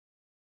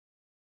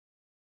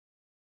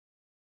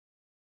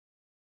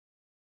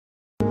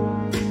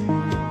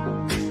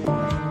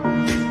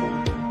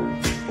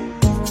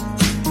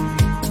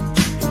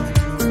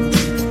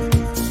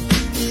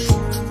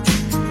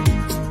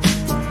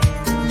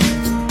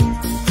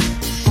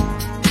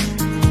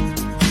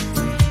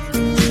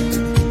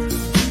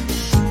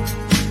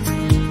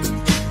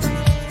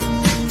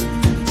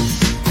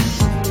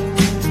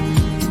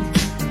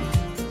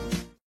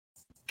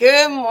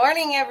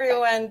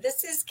everyone.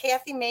 This is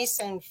Kathy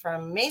Mason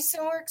from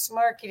MasonWorks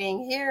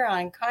Marketing here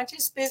on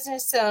Conscious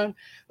Business Zone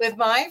with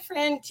my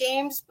friend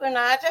James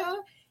Bonato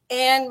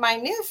and my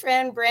new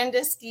friend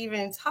Brenda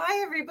Stevens.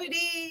 Hi,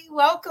 everybody.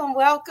 Welcome,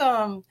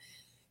 welcome.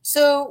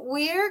 So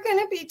we're going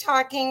to be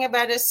talking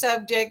about a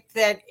subject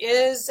that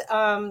is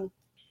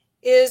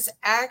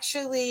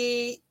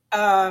actually,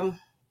 how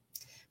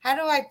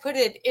do I put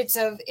it? It's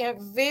a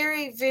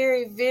very,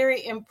 very,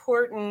 very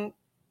important,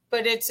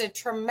 but it's a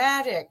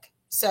traumatic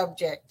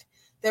subject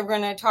that we're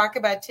going to talk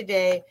about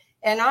today.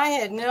 And I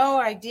had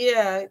no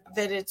idea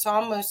that it's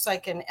almost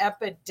like an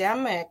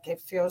epidemic,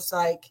 it feels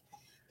like,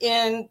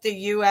 in the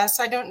US.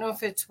 I don't know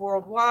if it's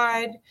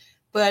worldwide,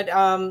 but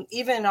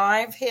even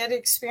I've had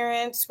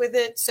experience with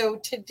it. So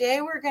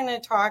today we're going to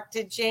talk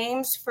to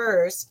James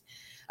first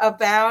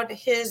about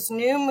his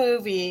new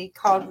movie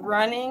called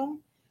Running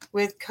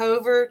with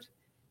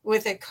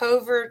a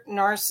Covert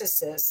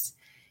Narcissist.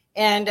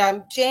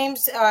 And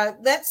James,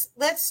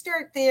 let's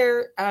start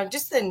there.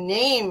 Just the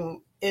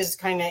name is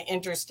kind of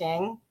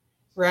interesting,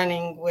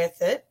 Running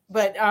with it.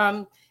 But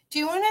do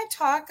you want to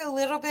talk a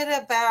little bit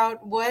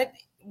about what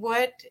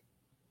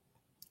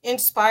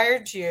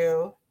inspired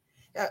you?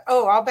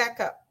 I'll back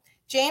up.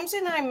 James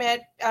and I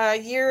met a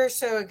year or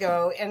so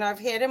ago, and I've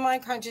had him on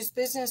Conscious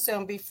Business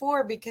Zone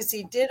before because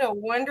he did a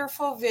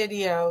wonderful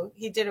video.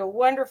 He did a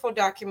wonderful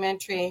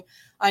documentary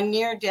on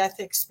near-death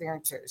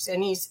experiencers,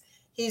 and he's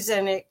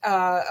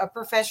a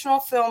professional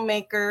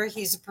filmmaker.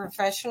 He's a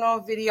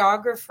professional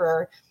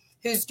videographer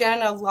who's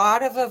done a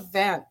lot of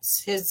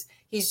events.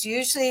 He's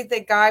usually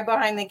the guy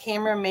behind the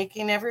camera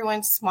making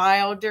everyone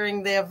smile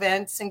during the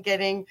events and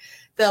getting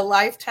the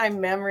lifetime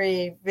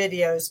memory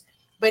videos.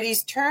 But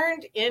he's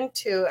turned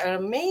into an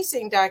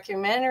amazing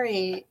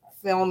documentary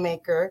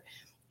filmmaker.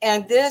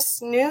 And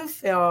this new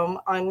film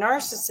on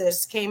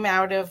Narcissists came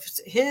out of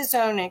his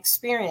own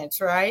experience,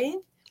 right?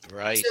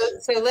 Right.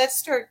 So let's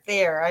start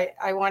there.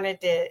 I wanted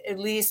to at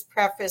least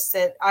preface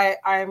that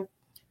I'm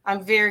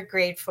very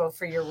grateful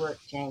for your work,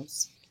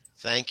 James.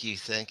 Thank you.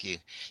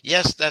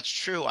 Yes, that's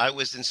true. I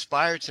was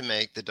inspired to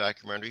make the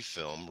documentary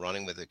film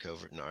Running with a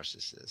Covert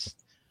Narcissist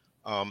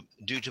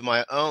due to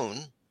my own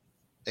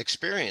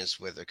experience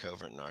with a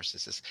covert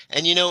narcissist.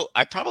 And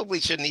I probably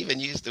shouldn't even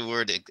use the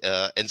word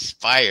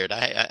inspired.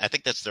 I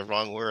think that's the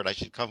wrong word. I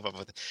should come up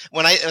with it.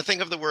 When I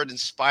think of the word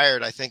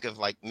inspired, I think of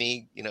like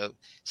me,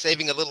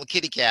 saving a little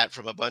kitty cat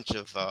from a bunch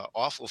of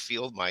awful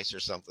field mice or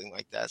something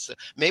like that. So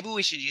maybe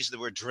we should use the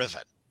word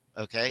driven.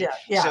 Okay.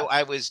 Yeah. So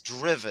I was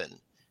driven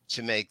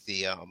to make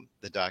the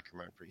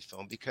documentary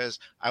film because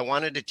I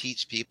wanted to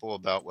teach people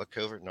about what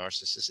covert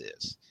narcissist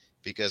is,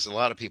 because a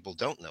lot of people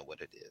don't know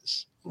what it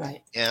is.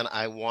 Right. And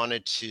I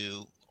wanted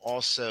to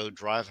also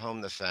drive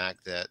home the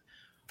fact that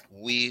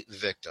we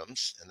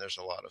victims, and there's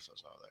a lot of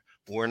us out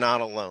there, we're not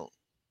alone.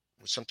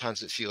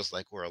 Sometimes it feels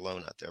like we're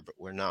alone out there, but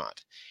we're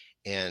not.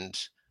 And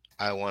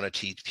I want to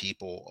teach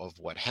people of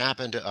what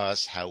happened to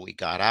us, how we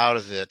got out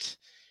of it,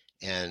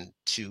 and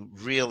to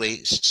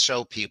really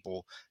show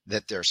people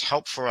that there's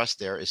help for us.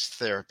 There is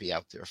therapy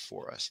out there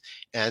for us.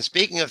 And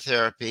speaking of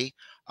therapy,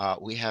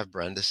 we have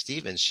Brenda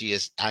Stevens. She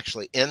is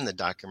actually in the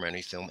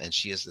documentary film, and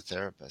she is the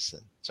therapist.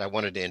 And so I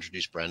wanted to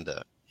introduce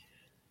Brenda.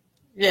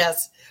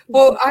 Yes.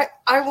 Well,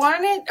 I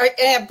wanted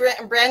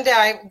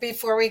Brenda.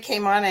 Before we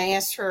came on, I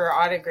asked her her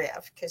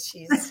autograph because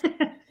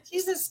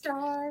she's a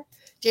star.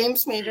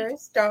 James made her a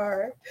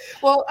star.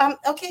 Well,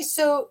 okay.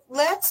 So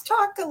let's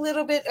talk a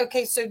little bit.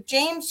 Okay, so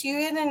James, you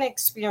had an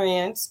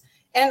experience,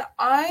 and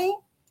I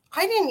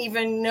didn't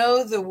even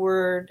know the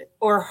word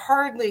or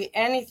hardly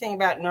anything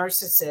about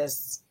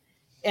narcissists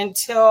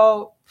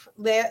until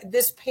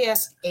this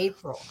past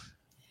April,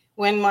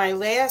 when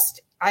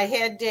I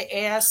had to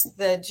ask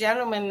the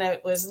gentleman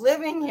that was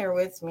living here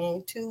with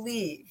me to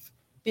leave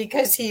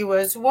because he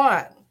was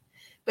one.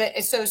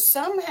 But so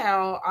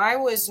somehow I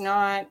was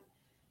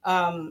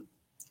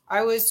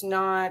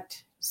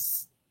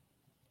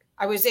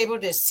able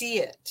to see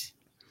it.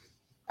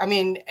 I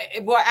mean,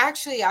 well,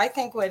 actually, I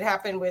think what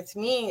happened with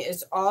me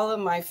is all of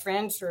my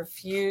friends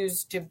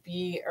refused to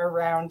be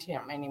around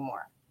him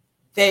anymore.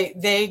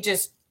 They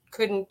just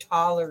couldn't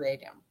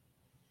tolerate him.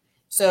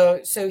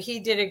 So he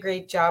did a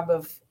great job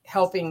of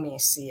helping me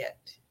see it.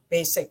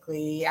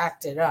 Basically, he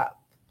acted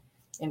up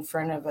in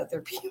front of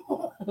other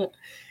people.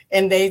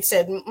 And they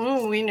said,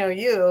 we know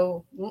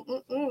you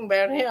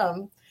about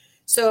him.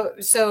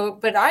 So,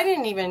 but I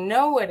didn't even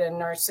know what a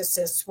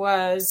narcissist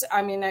was.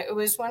 I mean, it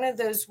was one of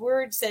those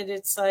words that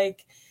it's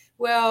like,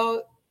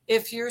 well,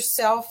 if you're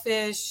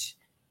selfish,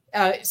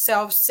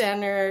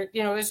 self-centered,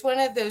 it was one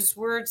of those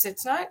words.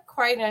 It's not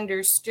quite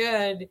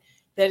understood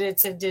that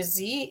it's a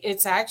disease.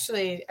 It's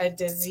actually a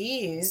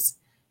disease,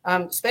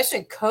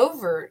 especially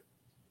covert.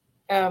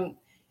 I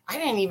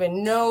didn't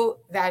even know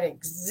that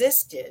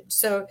existed.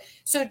 So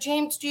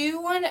James, do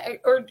you want to,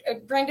 or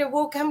Brenda,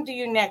 we'll come to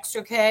you next,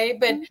 okay?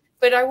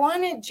 But I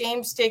wanted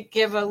James to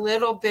give a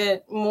little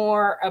bit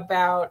more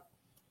about,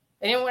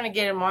 I didn't want to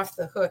get him off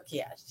the hook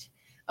yet,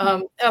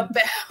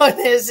 about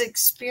his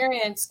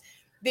experience,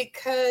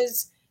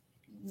 because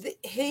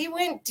he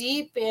went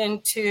deep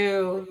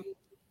into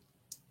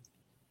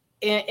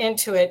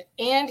it,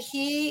 and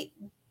he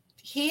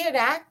had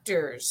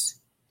actors,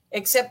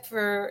 except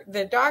for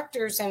the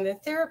doctors and the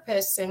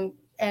therapists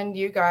and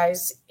you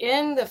guys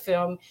in the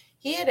film.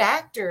 He had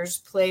actors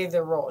play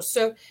the roles.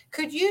 So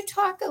could you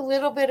talk a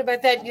little bit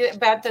about that,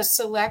 about the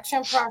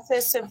selection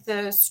process of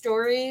the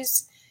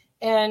stories,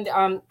 and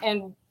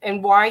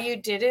why you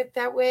did it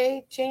that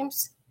way,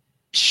 James?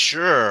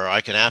 Sure, I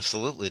can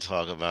absolutely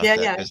talk about Yeah,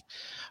 that, yeah. because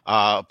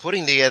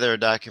putting together a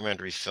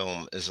documentary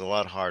film is a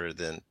lot harder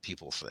than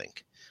people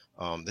think.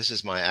 This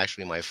is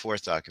actually my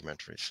fourth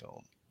documentary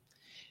film.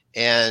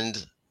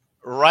 And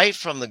right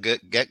from the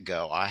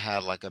get-go, I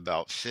had like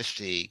about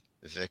 50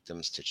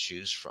 victims to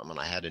choose from, and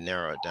I had to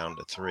narrow it down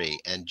to three.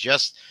 And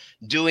just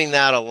doing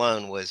that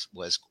alone was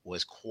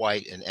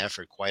quite an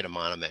effort, quite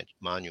a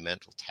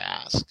monumental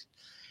task.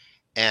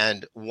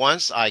 And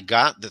once I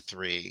got the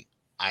three,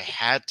 I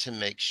had to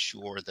make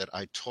sure that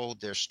I told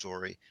their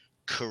story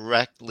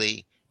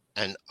correctly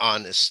and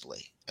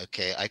honestly.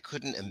 Okay, I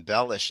couldn't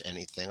embellish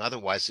anything,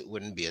 otherwise it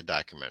wouldn't be a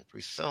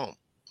documentary film,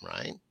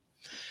 right?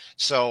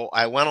 So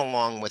I went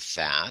along with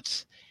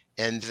that.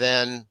 And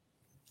then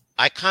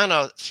I kind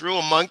of threw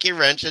a monkey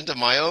wrench into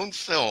my own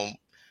film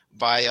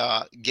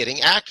by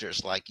getting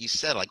actors, like you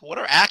said. Like, what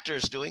are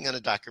actors doing in a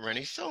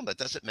documentary film? That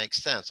doesn't make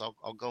sense.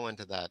 I'll go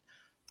into that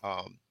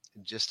um,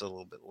 just a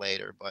little bit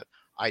later. But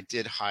I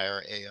did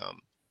hire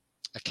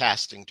a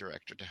casting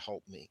director to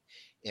help me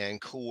in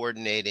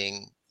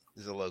coordinating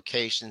the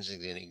locations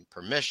and getting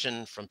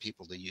permission from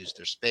people to use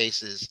their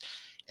spaces,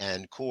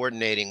 and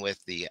coordinating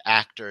with the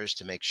actors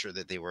to make sure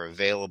that they were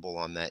available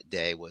on that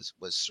day was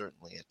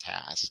certainly a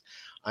task.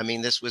 I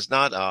mean, this was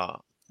not a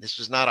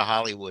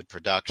Hollywood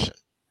production.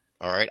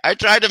 All right. I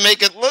tried to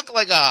make it look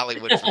like a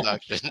Hollywood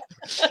production,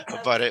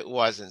 but it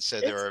wasn't. So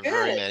It's good.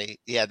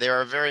 there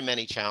are very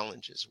many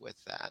challenges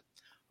with that.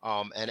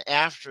 And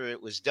after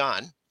it was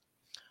done,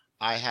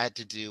 I had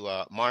to do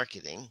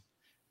marketing,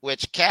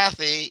 which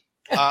Kathy,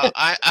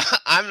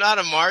 I'm not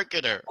a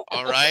marketer.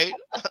 All right,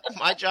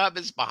 my job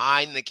is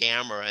behind the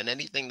camera, and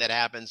anything that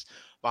happens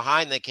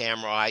behind the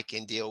camera, I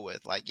can deal with.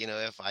 Like,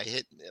 if I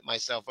hit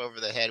myself over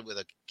the head with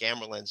a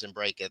camera lens and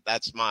break it,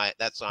 that's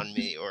on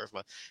me. Or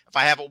if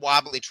I have a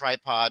wobbly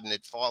tripod and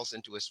it falls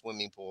into a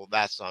swimming pool,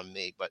 that's on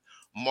me. But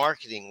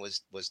marketing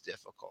was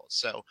difficult.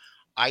 So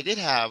I did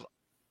have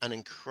an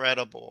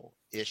incredible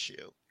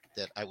issue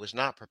that I was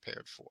not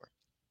prepared for.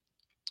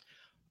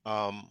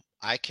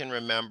 I can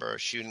remember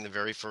shooting the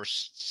very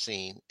first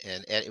scene,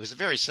 and it was a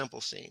very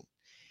simple scene.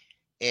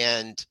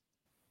 And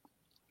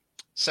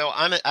so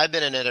I've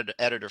been an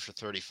editor for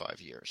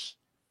 35 years.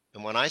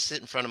 And when I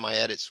sit in front of my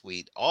edit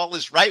suite, all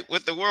is right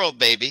with the world,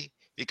 baby,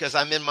 because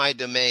I'm in my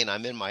domain,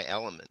 I'm in my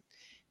element.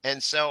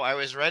 And so I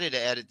was ready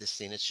to edit the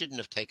scene. It shouldn't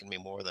have taken me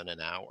more than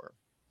an hour.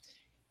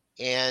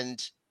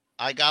 And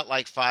I got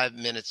like 5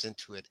 minutes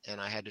into it, and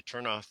I had to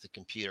turn off the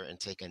computer and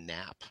take a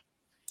nap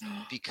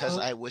because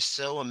I was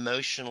so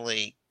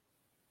emotionally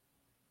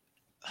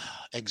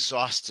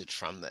exhausted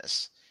from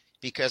this,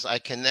 because I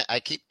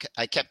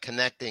kept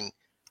connecting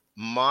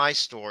my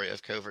story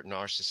of covert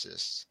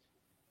narcissism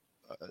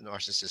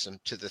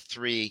to the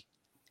three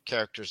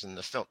characters in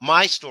the film.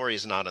 My story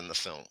is not in the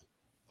film,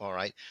 all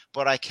right,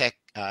 but I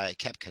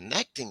kept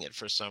connecting it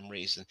for some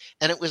reason,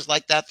 and it was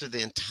like that through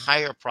the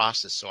entire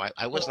process. So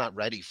I was not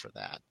ready for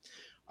that.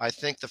 I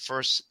think the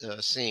first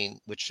scene,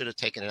 which should have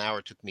taken an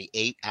hour, took me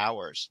 8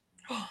 hours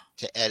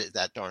to edit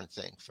that darn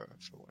thing for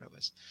what it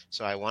was.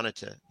 So I wanted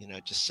to,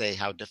 just say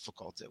how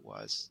difficult it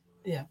was.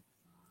 Yeah.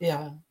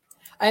 Yeah.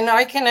 And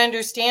I can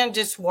understand,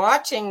 just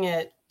watching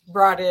it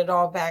brought it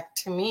all back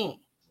to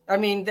me. I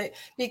mean,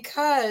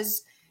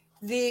 because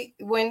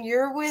when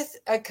you're with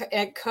a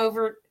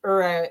covert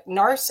or a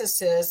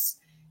narcissist,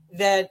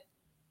 that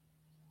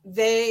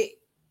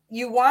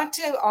you want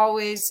to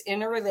always,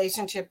 in a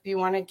relationship, you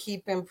want to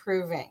keep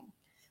improving.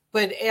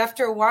 But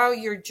after a while,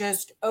 you're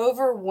just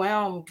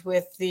overwhelmed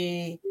with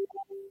the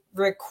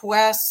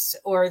requests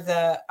or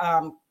the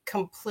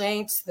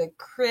complaints, the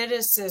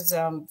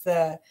criticism,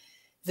 the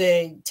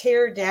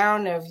tear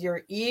down of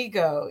your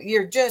ego.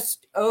 You're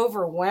just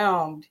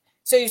overwhelmed.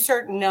 So you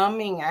start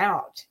numbing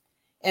out.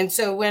 And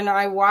so when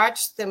I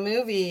watched the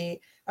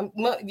movie,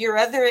 your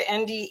other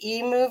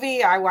NDE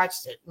movie, I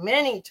watched it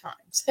many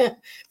times.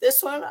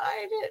 This one,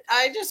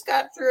 I just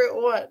got through it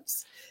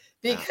once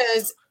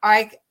because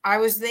I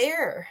was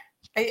there.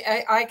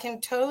 I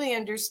can totally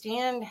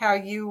understand how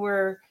you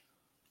were.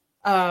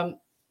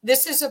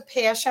 This is a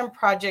passion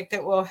project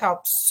that will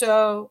help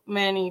so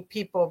many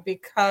people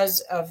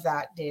because of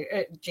that,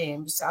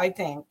 James, I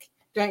think.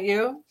 Don't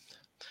you?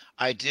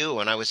 I do,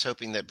 and I was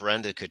hoping that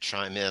Brenda could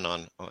chime in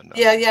on.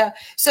 Yeah.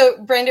 So,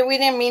 Brenda, we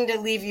didn't mean to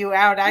leave you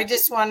out. I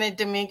just wanted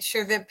to make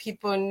sure that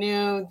people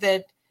knew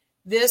that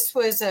this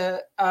was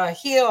a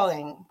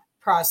healing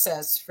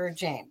process for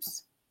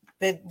James.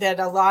 That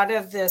a lot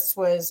of this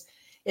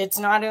it's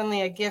not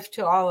only a gift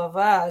to all of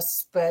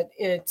us, but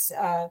it's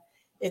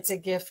a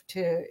gift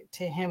to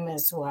him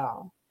as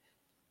well.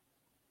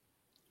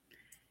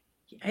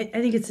 I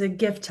think it's a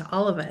gift to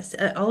all of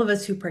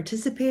us who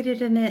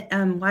participated in it.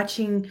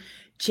 Watching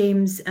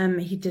James,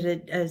 he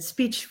did a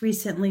speech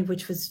recently,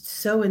 which was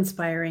so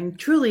inspiring,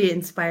 truly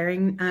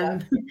inspiring.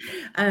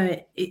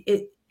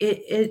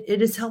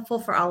 It is helpful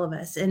for all of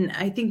us. And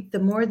I think the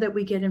more that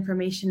we get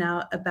information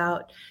out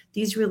about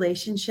these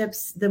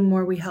relationships, the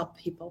more we help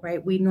people,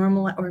 right? We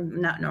normalize, or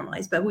not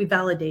normalize, but we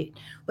validate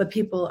what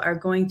people are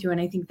going through.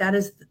 And I think that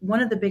is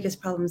one of the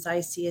biggest problems I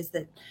see, is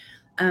that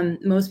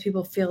most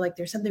people feel like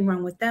there's something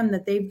wrong with them,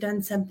 that they've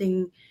done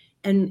something,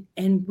 and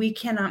we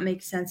cannot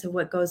make sense of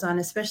what goes on,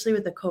 especially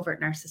with a covert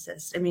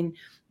narcissist. I mean,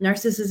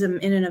 narcissism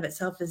in and of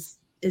itself is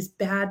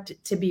bad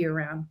to be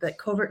around, but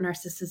covert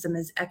narcissism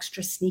is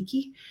extra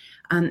sneaky,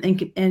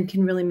 and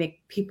can really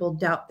make people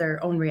doubt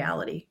their own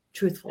reality,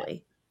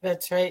 truthfully.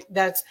 That's right.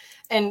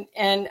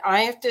 And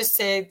I have to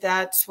say,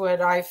 that's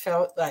what I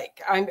felt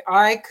like.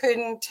 I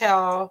couldn't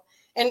tell.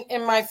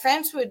 And my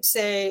friends would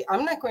say,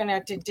 I'm not going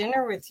out to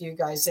dinner with you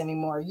guys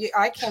anymore.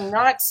 I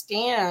cannot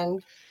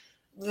stand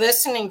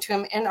listening to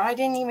him. And I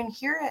didn't even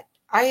hear it.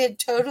 I had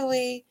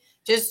totally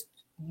just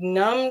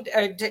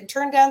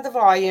turned down the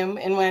volume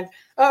and went,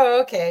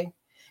 oh, okay.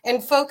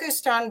 And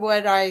focused on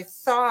what I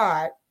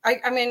thought.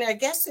 I mean, I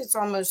guess it's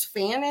almost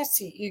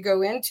fantasy. You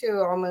go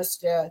into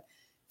almost a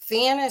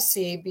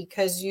fantasy,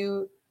 because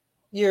you're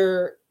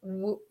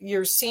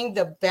seeing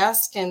the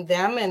best in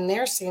them and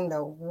they're seeing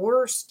the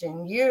worst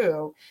in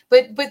you.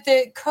 But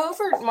the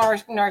covert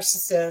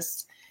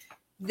narcissists,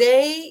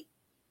 they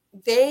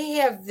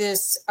have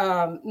this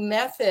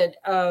method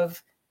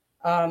of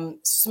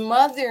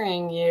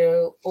smothering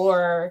you,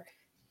 or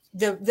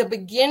the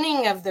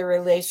beginning of the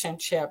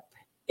relationship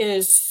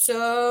is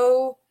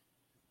so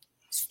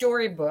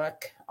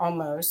storybook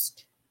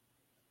almost.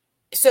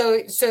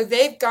 So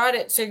they've got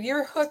it. So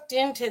you're hooked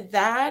into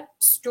that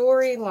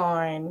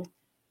storyline,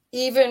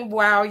 even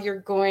while you're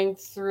going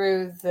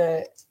through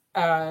the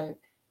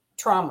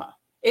trauma.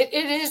 It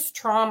is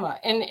trauma,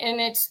 and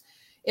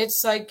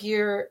it's like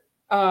you're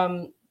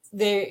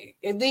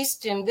at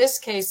least in this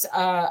case,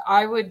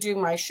 I would do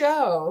my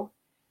show,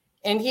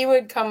 and he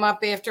would come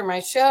up after my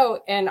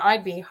show, and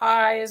I'd be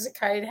high as a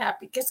kite,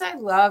 happy, because I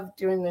love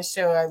doing the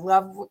show. I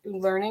love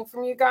learning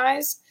from you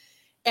guys.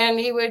 And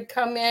he would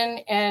come in,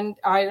 and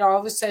I'd all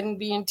of a sudden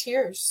be in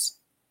tears,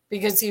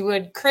 because he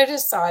would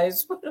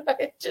criticize what I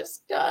had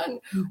just done,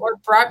 or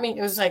brought me.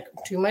 It was like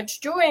too much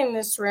joy in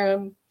this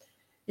room,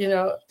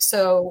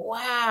 So,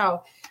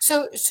 wow.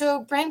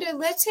 So Brenda,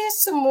 let's ask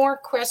some more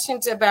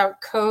questions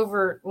about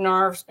covert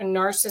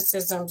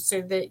narcissism,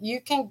 so that you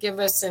can give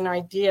us an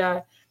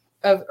idea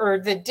of, or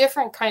the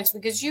different kinds,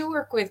 because you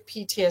work with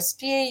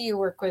PTSD, you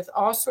work with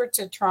all sorts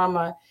of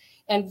trauma,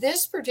 and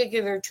this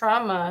particular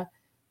trauma,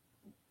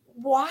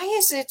 why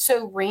is it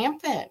so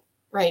rampant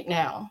right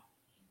now?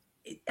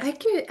 I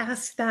get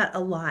asked that a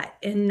lot,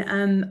 and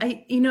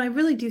I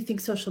really do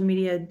think social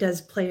media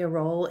does play a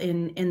role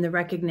in the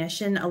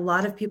recognition. A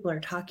lot of people are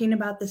talking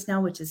about this now,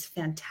 which is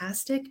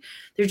fantastic.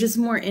 There's just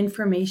more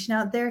information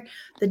out there.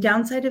 The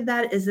downside of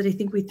that is that I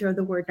think we throw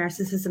the word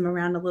narcissism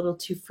around a little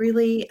too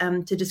freely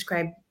to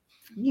describe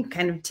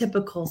kind of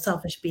typical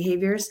selfish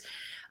behaviors.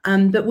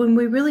 But when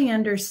we really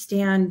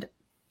understand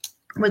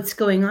what's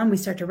going on, we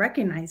start to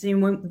recognize, the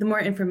more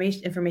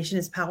information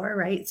is power,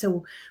 right?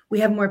 So we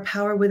have more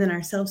power within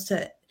ourselves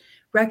to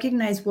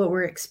recognize what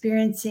we're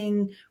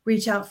experiencing,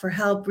 reach out for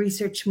help,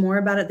 research more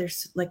about it.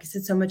 There's, like I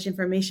said, so much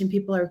information.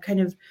 People are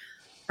kind of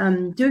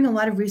doing a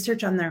lot of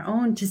research on their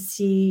own to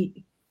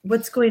see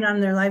what's going on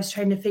in their lives,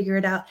 trying to figure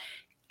it out.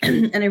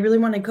 And I really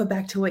want to go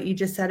back to what you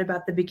just said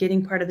about the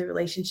beginning part of the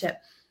relationship.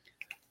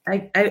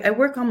 I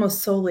work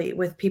almost solely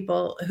with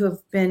people who have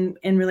been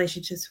in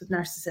relationships with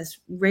narcissists,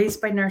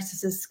 raised by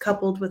narcissists,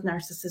 coupled with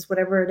narcissists,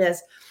 whatever it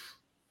is.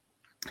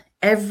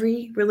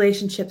 Every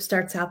relationship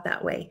starts out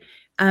that way,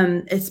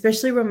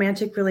 especially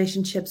romantic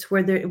relationships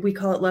where we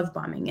call it love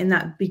bombing in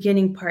that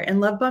beginning part.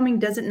 And love bombing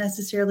doesn't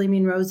necessarily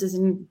mean roses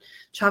and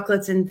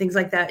chocolates and things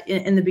like that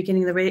in the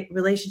beginning of the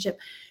relationship.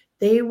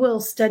 They will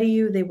study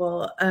you. They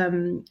will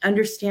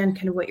understand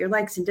kind of what your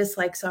likes and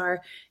dislikes are.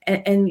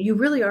 And you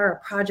really are a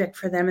project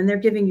for them. And they're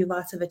giving you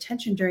lots of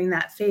attention during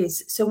that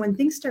phase. So when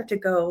things start to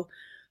go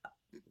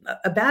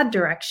a bad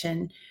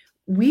direction,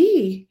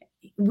 we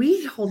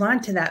hold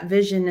on to that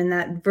vision and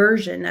that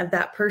version of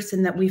that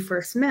person that we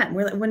first met.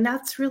 When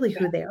that's really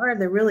who they are.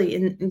 They're really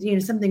in,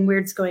 something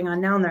weird's going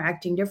on now and they're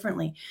acting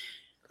differently.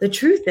 The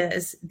truth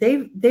is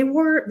they've been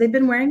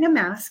wearing a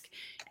mask,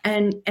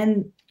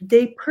 and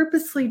they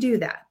purposely do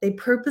that. They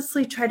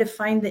purposely try to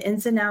find the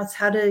ins and outs,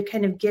 how to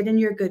kind of get in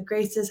your good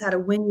graces, how to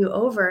win you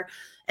over.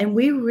 And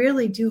we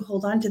really do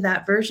hold on to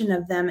that version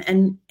of them.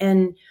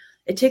 And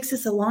it takes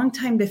us a long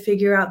time to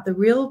figure out the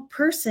real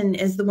person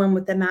is the one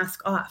with the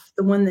mask off,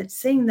 the one that's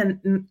saying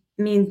the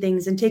mean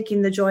things and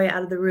taking the joy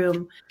out of the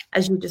room,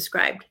 as you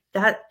described.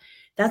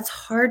 That's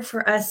hard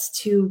for us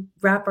to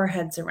wrap our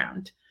heads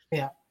around.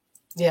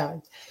 Yeah.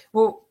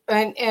 Well,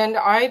 and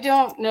I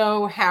don't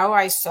know how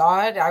I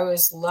saw it. I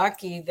was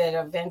lucky that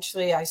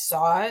eventually I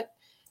saw it,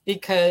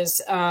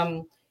 because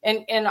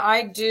And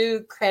I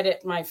do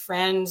credit my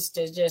friends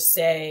to just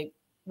say,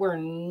 we're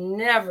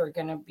never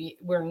going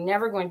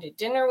to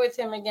dinner with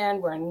him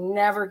again.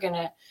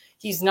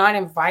 He's not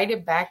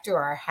invited back to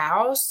our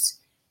house,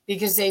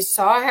 because they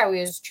saw how he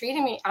was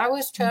treating me. I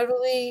was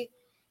totally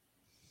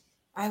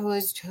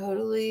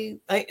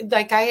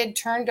like I had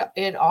turned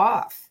it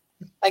off.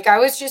 Like I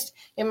was just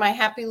in my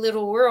happy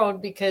little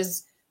world,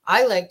 because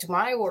I liked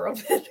my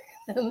world better.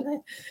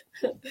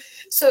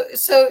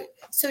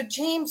 So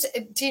James,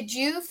 did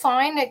you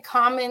find a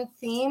common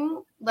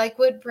theme like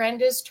what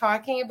Brenda's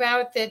talking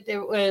about, that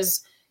there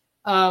was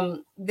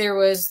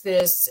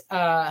this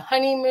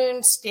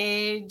honeymoon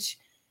stage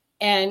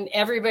and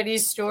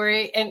everybody's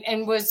story,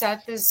 and was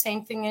that the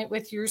same thing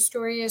with your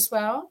story as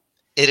well?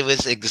 It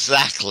was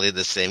exactly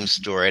the same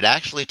story. It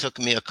actually took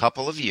me a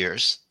couple of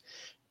years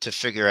to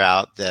figure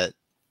out that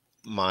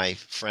my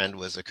friend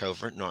was a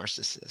covert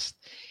narcissist.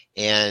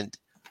 And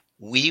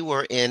we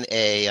were in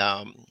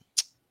a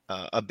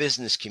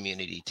business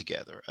community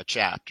together, a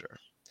chapter.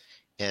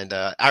 And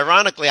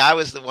ironically, I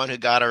was the one who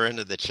got her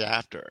into the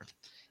chapter.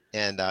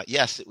 And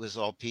yes, it was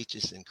all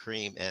peaches and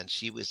cream. And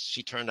she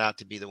turned out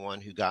to be the one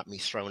who got me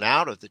thrown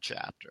out of the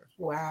chapter.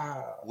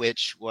 Wow.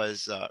 Which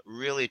was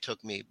really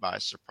took me by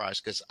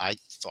surprise, because I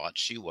thought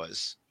she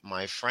was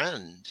my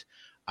friend.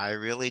 I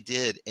really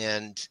did.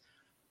 And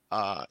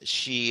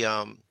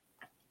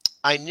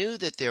I knew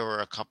that there were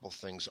a couple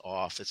things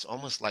off. It's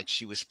almost like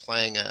she was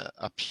playing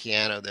a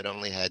piano that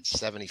only had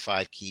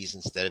 75 keys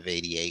instead of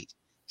 88.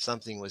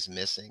 Something was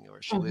missing,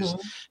 or she was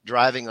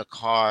driving a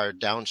car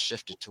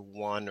downshifted to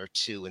 1 or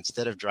 2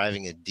 instead of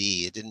driving a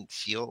D. It didn't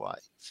feel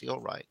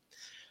right.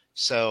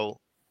 So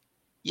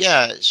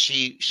yeah,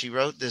 she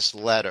wrote this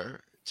letter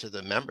to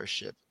the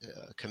membership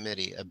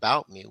committee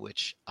about me,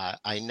 which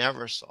I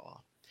never saw.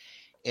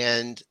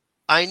 And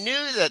I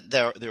knew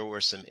that there were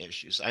some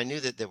issues. I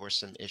knew that there were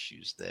some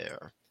issues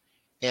there.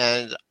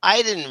 And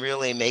I didn't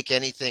really make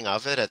anything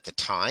of it at the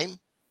time.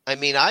 I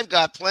mean, I've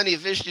got plenty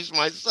of issues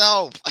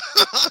myself.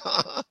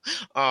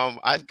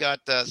 I've got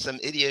some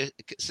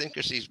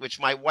idiosyncrasies,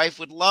 which my wife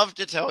would love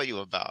to tell you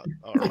about.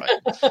 All right,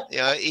 you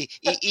know,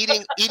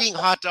 eating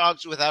hot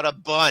dogs without a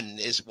bun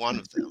is one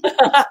of them.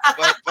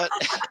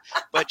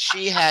 But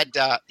she had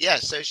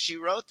So she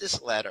wrote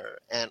this letter,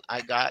 and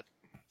I got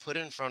put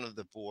in front of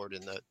the board,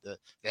 and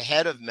the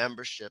head of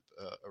membership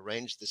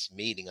arranged this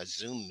meeting, a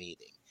Zoom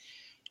meeting,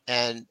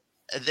 and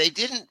they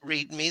didn't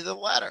read me the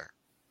letter.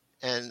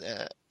 And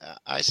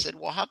I said,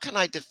 well, how can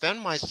I defend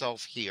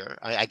myself here?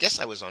 I guess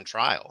I was on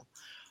trial.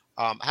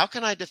 How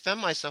can I defend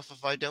myself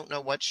if I don't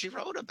know what she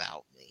wrote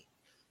about me?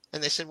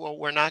 And they said, well,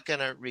 we're not going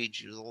to read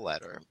you the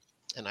letter.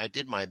 And I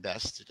did my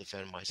best to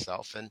defend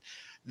myself. And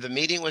the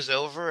meeting was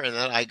over. And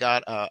then I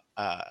got,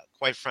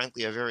 quite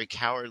frankly, a very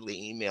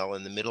cowardly email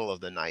in the middle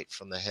of the night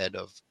from the head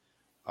of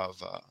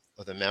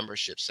the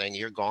membership saying,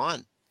 you're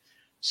gone.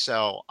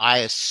 So I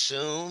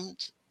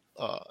assumed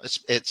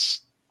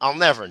I'll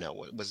never know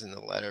what was in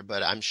the letter,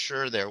 but I'm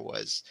sure there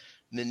was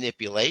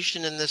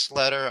manipulation in this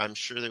letter. I'm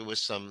sure there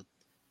was some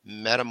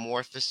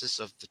metamorphosis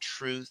of the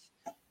truth,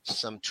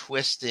 some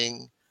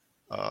twisting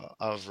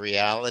of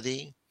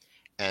reality.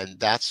 And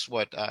that's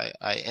what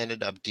I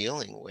ended up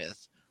dealing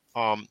with.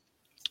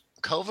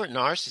 Covert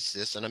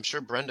narcissists, and I'm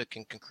sure Brenda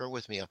can concur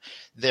with me,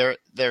 they're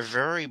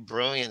very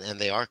brilliant, and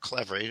they are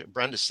clever.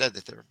 Brenda said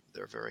that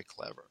they're very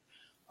clever.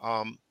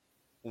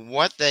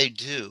 What they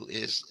do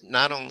is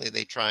not only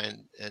they try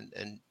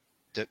and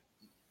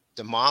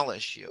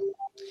demolish you,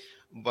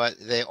 but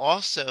they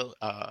also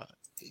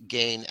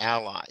gain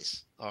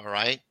allies. All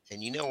right.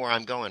 And you know where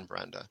I'm going,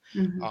 Brenda.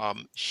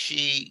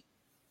 She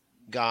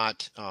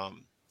got,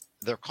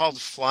 they're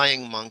called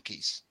flying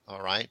monkeys.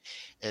 All right.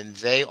 And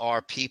they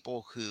are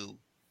people who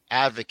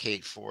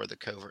advocate for the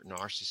covert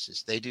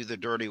narcissist. They do the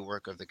dirty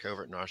work of the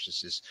covert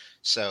narcissist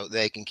so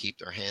they can keep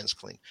their hands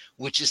clean,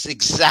 which is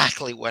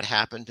exactly what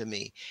happened to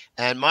me.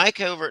 And my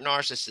covert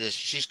narcissist,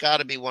 she's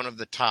got to be one of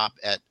the top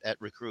at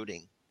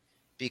recruiting,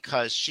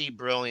 because she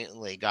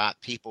brilliantly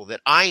got people that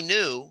I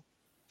knew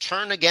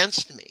turn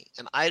against me.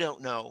 And I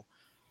don't know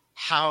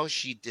how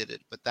she did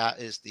it, but that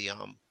is the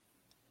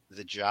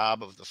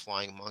job of the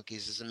flying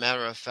monkeys. As a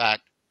matter of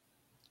fact,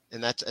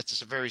 and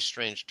that's a very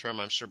strange term.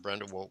 I'm sure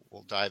Brenda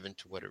will dive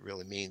into what it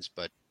really means,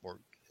 or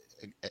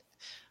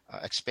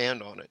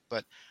expand on it.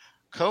 But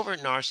covert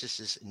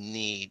narcissists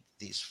need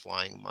these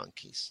flying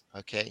monkeys.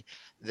 Okay,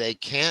 they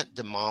can't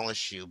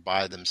demolish you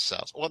by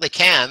themselves. Well, they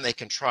can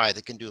try,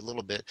 they can do a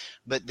little bit,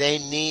 but they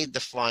need the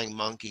flying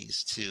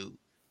monkeys to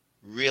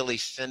really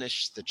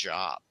finish the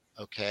job.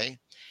 Okay.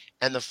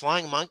 And the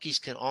flying monkeys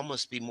can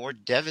almost be more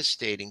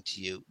devastating to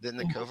you than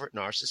the covert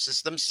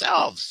narcissists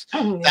themselves.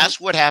 That's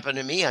what happened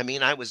to me. I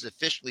mean, I was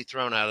officially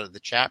thrown out of the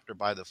chapter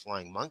by the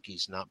flying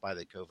monkeys, not by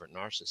the covert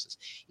narcissists,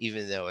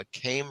 even though it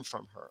came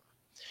from her.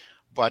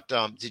 But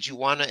did you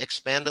want to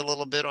expand a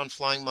little bit on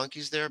flying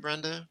monkeys there,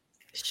 Brenda?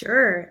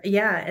 Sure.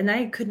 Yeah. And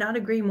I could not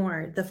agree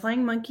more. The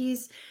flying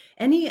monkeys,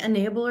 any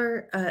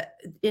enabler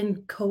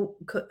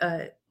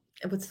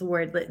what's the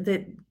word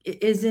that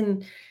is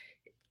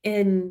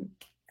in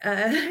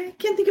I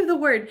can't think of the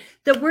word,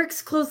 that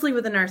works closely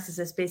with a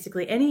narcissist.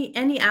 Basically,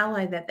 any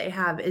ally that they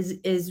have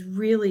is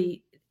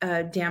really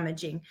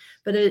damaging.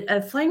 But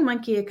a flying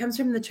monkey, it comes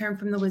from the term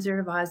from the Wizard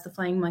of Oz, the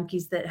flying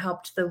monkeys that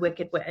helped the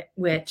Wicked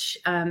Witch,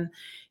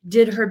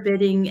 did her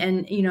bidding,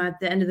 and at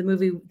the end of the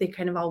movie, they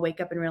kind of all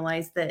wake up and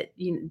realize that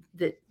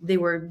that they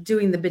were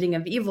doing the bidding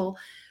of evil.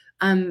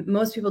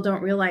 Most people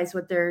don't realize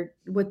what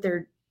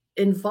they're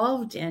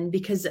involved in,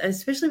 because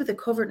especially with the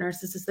covert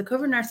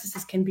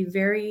narcissist can be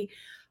very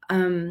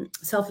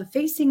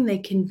self-effacing. They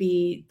can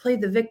play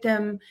the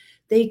victim.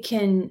 They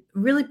can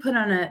really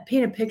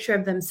paint a picture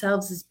of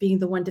themselves as being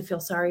the one to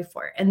feel sorry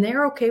for. And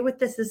they're okay with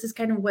this. This is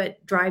kind of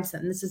what drives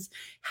them. This is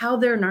how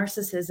their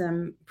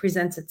narcissism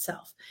presents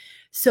itself.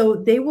 So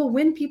they will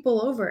win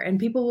people over, and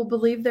people will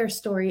believe their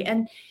story.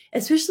 And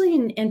especially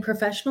in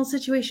professional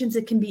situations,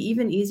 it can be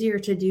even easier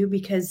to do,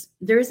 because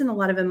there isn't a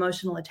lot of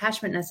emotional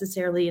attachment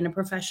necessarily in a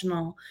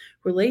professional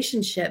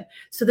relationship.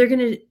 So they're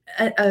going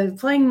to, a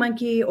flying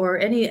monkey or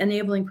any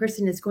enabling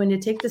person is going to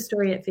take the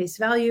story at face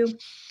value,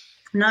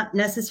 not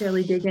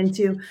necessarily dig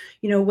into,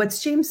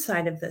 what's James'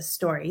 side of this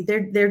story.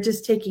 They're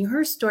just taking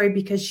her story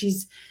because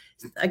she's,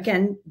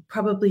 again,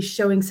 probably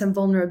showing some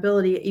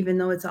vulnerability, even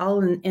though it's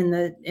all in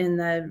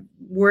the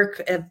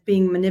work of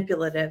being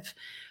manipulative.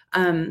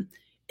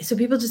 So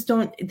people just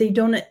don't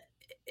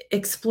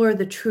explore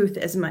the truth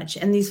as much.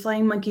 And these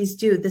flying monkeys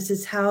do. This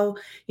is how,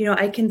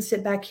 I can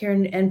sit back here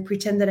and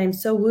pretend that I'm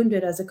so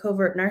wounded as a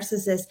covert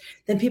narcissist,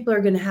 then people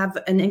are going to have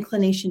an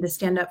inclination to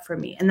stand up for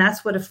me. And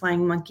that's what a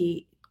flying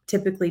monkey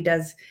typically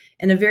does,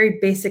 in a very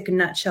basic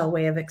nutshell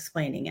way of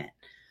explaining it.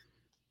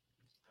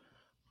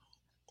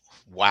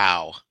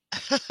 Wow.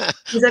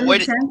 Does that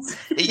make sense?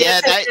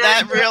 Yeah,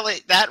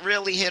 that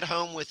really hit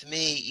home with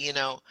me.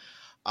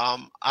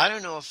 I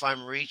don't know if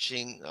I'm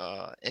reaching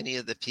any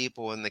of the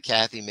people in the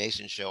Kathy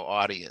Mason Show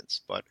audience,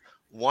 but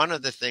one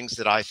of the things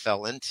that I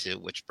fell into,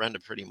 which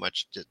Brenda pretty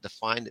much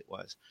defined it,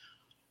 was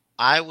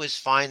I was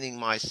finding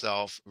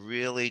myself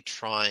really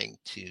trying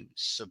to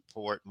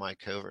support my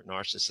covert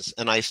narcissist.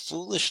 And I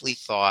foolishly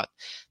thought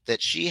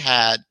that she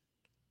had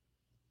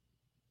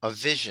a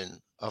vision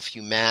of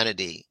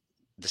humanity,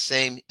 the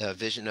same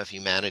vision of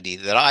humanity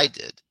that I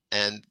did.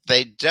 And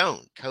they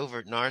don't.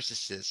 Covert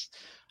narcissists,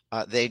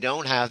 they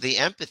don't have the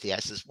empathy. I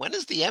says, when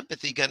is the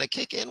empathy going to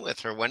kick in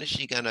with her? When is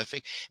she going to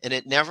And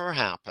it never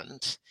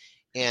happened.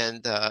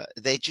 And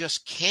they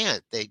just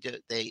can't.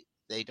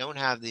 They don't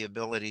have the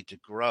ability to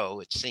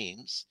grow, it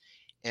seems.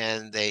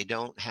 And they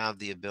don't have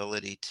the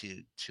ability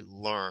to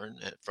learn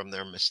from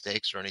their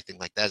mistakes or anything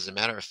like that. As a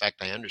matter of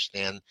fact, I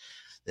understand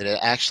that it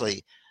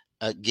actually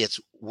gets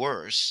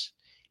worse.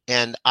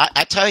 And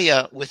I tell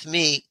you, with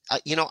me,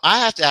 I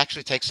have to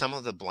actually take some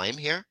of the blame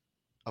here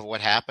of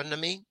what happened to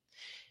me,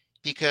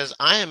 because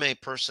I am a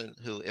person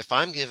who, if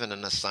I'm given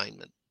an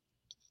assignment,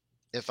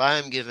 if I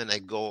am given a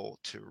goal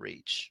to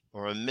reach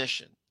or a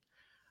mission,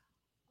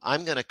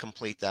 I'm going to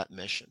complete that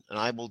mission, and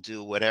I will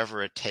do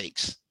whatever it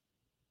takes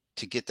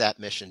to get that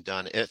mission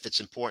done if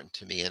it's important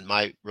to me. And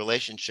my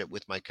relationship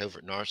with my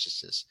covert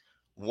narcissist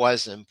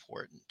was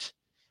important.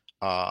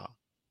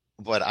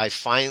 But I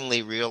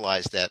finally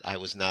realized that I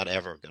was not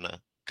ever going to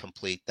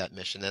complete that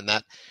mission. And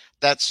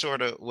that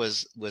sort of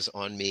was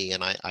on me.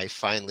 And I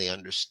finally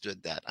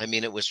understood that. I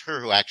mean, it was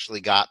her who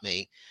actually got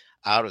me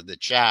out of the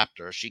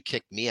chapter. She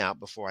kicked me out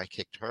before I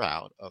kicked her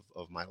out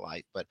of my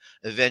life. But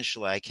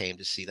eventually I came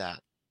to see that.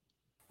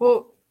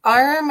 Well, I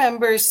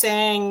remember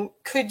saying,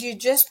 could you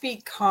just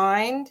be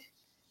kind?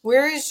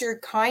 Where is your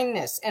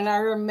kindness? And I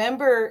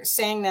remember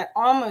saying that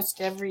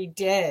almost every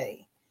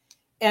day.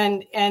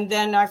 And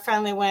then I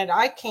finally went,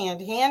 I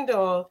can't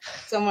handle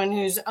someone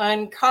who's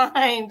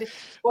unkind.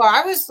 Well,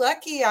 I was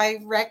lucky. I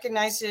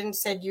recognized it and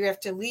said, you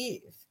have to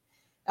leave.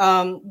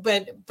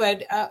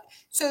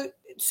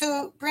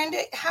 So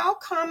Brenda, how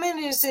common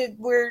is it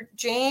where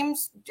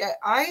James,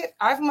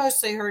 I've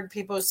mostly heard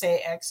people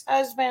say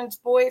ex-husbands,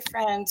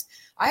 boyfriends.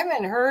 I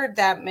haven't heard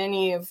that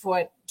many of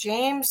what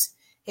James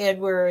had,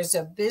 where it was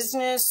a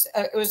business,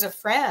 it was a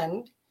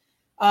friend.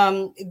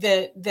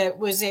 That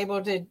was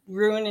able to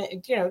ruin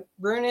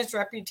his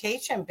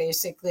reputation,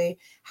 basically.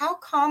 How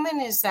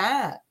common is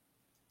that?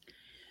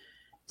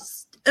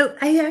 Oh,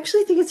 I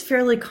actually think it's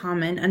fairly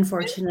common,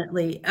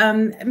 unfortunately.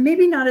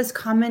 Maybe not as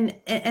common,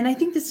 and I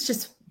think this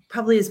just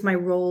probably is my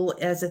role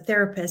as a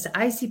therapist.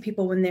 I see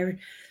people when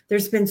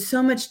there's been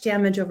so much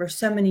damage over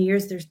so many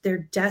years, they're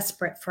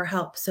desperate for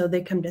help, so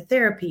they come to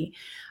therapy.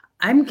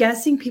 I'm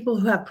guessing people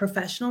who have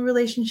professional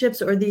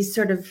relationships, or these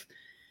sort of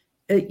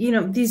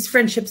these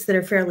friendships that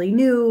are fairly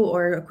new,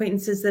 or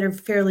acquaintances that are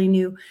fairly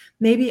new,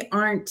 maybe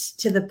aren't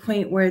to the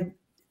point where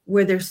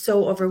they're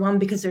so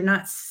overwhelmed, because they're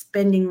not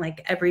spending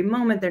like every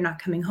moment. They're not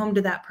coming home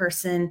to that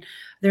person.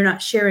 They're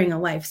not sharing a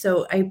life.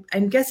 So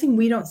I'm guessing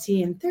we don't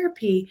see in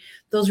therapy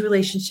those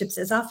relationships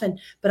as often.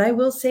 But I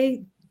will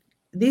say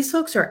these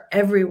folks are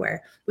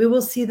everywhere. We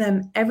will see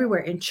them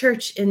everywhere, in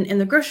church, in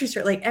the grocery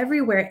store, like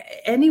everywhere,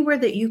 anywhere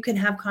that you can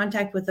have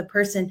contact with a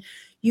person.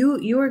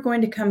 You are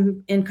going to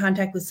come in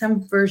contact with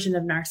some version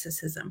of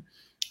narcissism.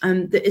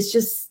 It's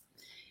just,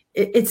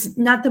 it's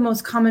not the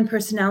most common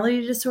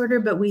personality disorder,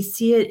 but we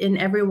see it in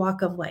every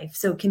walk of life.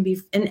 So it can be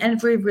in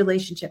every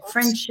relationship,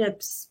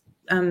 friendships,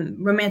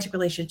 romantic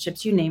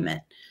relationships, you name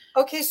it.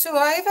 Okay, so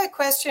I have a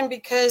question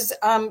because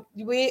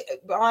we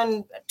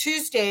on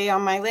Tuesday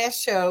on my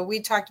last show we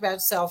talked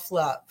about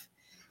self-love,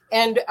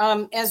 and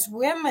as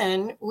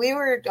women we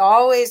were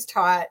always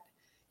taught,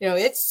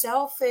 it's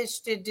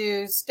selfish to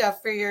do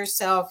stuff for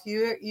yourself.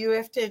 You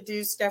have to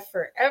do stuff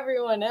for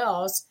everyone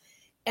else,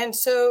 and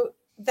so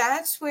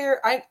that's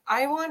where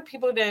I want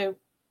people to.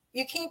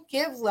 You can't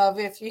give love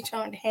if you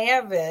don't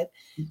have it.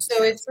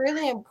 So it's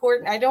really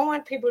important. I don't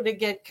want people to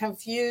get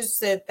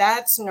confused that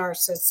that's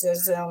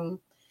narcissism.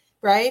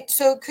 Right.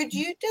 So could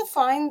you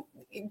define,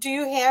 do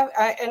you have,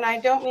 and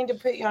I don't mean to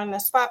put you on the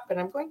spot, but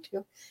I'm going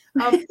to,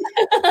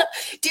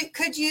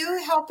 could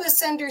you help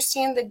us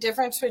understand the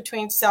difference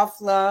between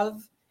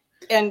self-love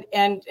and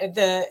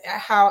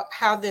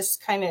how this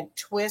kind of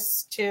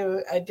twists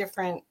to a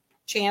different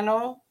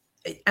channel?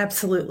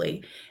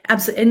 Absolutely.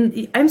 Absolutely.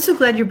 And I'm so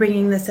glad you're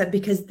bringing this up,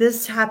 because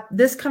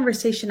this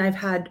conversation I've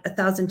had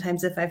 1,000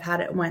 times if I've had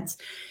it once.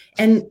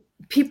 And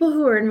people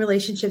who are in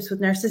relationships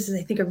with narcissists,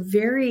 I think, are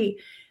very,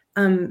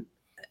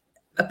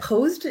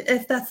 opposed,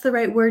 if that's the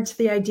right word, to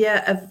the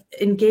idea of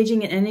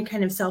engaging in any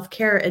kind of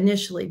self-care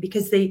initially,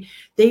 because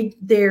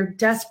they're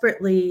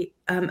desperately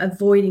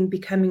avoiding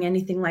becoming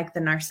anything like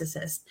the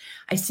narcissist.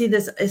 I see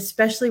this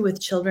especially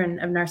with children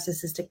of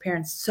narcissistic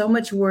parents. So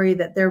much worry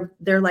that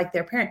they're like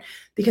their parent,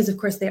 because of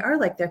course they are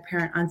like their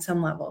parent on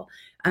some level.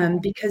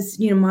 Because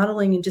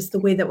modeling and just the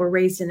way that we're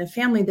raised in a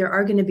family, there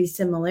are going to be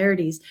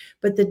similarities,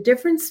 but the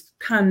difference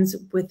comes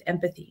with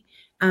empathy.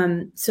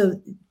 So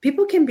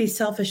people can be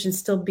selfish and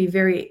still be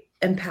very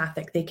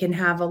empathic. They can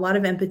have a lot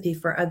of empathy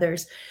for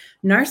others.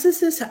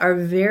 Narcissists are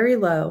very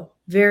low,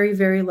 very,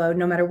 very low,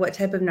 no matter what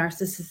type of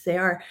narcissist they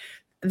are,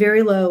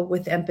 very low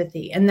with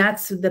empathy. And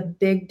that's the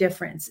big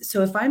difference.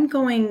 So if I'm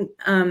going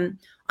on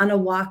a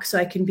walk so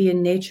I can be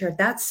in nature,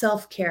 that's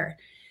self-care.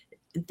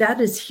 That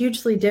is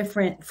hugely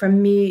different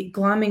from me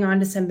glomming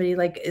onto somebody,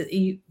 like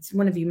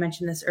one of you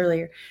mentioned this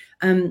earlier,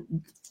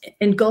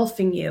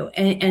 engulfing you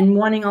and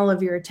wanting all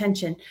of your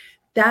attention.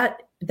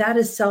 That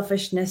is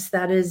selfishness.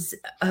 That is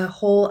a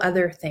whole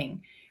other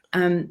thing.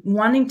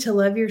 Wanting to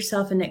love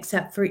yourself and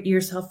accept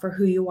yourself for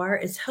who you are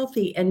is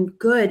healthy and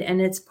good.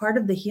 And it's part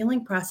of the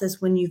healing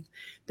process when you've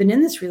been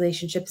in this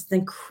relationship. It's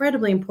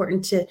incredibly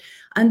important to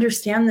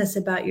understand this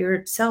about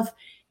yourself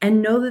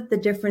and know that the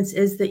difference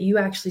is that you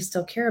actually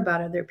still care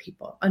about other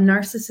people. A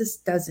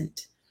narcissist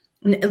doesn't,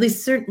 and at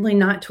least certainly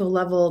not to a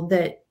level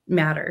that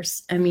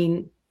matters. I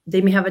mean,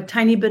 they may have a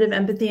tiny bit of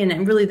empathy,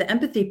 and really the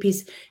empathy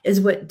piece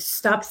is what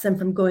stops them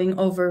from going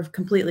over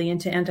completely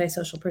into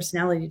antisocial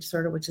personality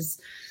disorder, which is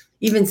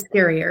even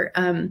scarier.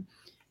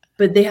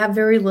 But they have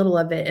very little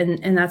of it,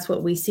 and that's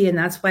what we see. And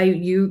that's why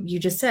you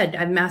just said,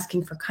 I'm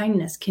asking for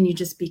kindness. Can you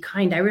just be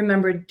kind? I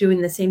remember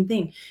doing the same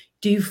thing.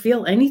 Do you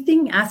feel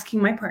anything?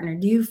 Asking my partner,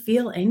 do you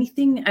feel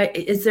anything?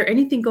 Is there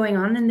anything going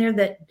on in there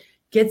that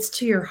gets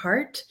to your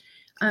heart?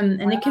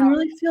 And wow. It can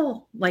really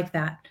feel like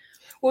that.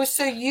 Well,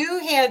 so you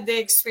had the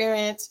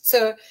experience.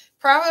 So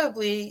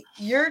probably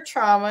your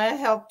trauma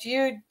helped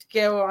you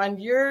go on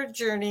your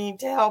journey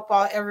to help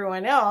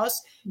everyone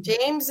else.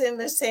 James in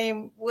the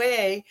same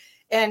way.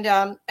 And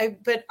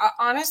but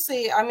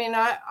honestly, I mean,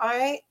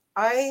 I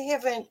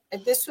haven't.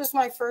 This was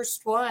my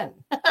first one.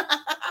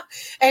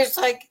 And it's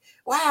like,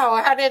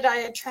 wow, how did I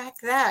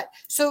attract that?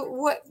 So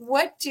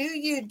what do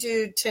you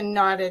do to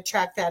not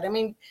attract that? I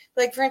mean,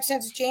 like for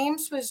instance,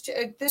 James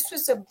this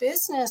was a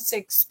business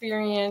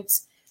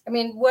experience. I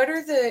mean, what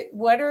are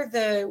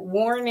the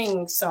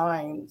warning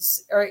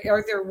signs?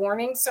 Are there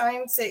warning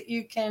signs that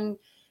you can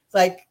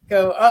like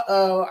go,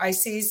 uh-oh, I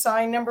see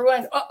sign number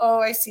 1. Uh-oh,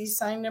 I see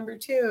sign number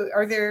 2.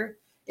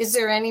 Is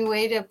there any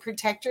way to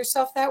protect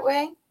yourself that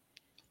way?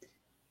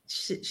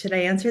 Should I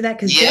answer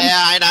that?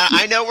 Yeah,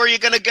 I know where you're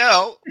going to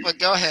go, but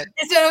go ahead.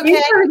 Is it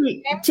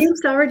okay?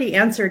 James already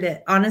answered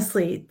it,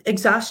 honestly.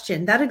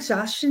 Exhaustion. That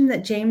exhaustion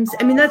that James,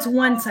 I mean, that's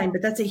one sign,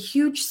 but that's a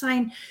huge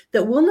sign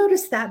that we'll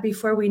notice that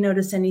before we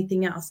notice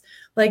anything else.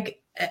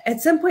 Like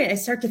at some point, I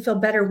start to feel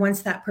better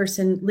once that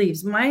person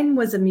leaves. Mine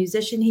was a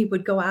musician. He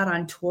would go out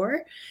on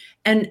tour,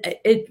 and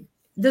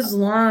this was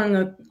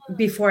long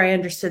before I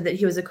understood that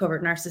he was a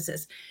covert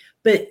narcissist.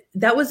 But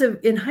that was,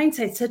 in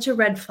hindsight, such a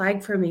red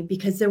flag for me,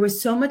 because there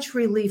was so much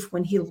relief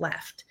when he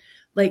left.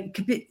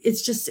 Like,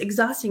 it's just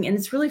exhausting. And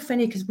it's really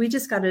funny because we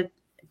just got a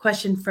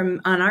question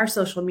on our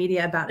social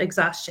media about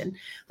exhaustion.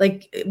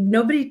 Like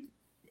nobody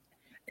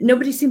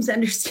seems to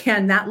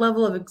understand that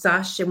level of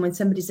exhaustion when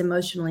somebody's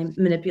emotionally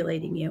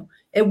manipulating you.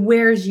 It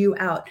wears you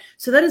out.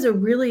 So that is a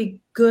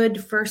really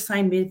good first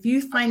sign. But if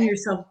you find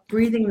yourself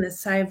breathing this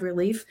sigh of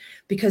relief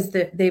because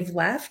they've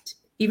left,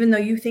 even though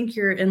you think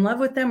you're in love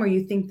with them or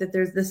you think that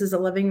this is a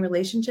loving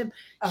relationship,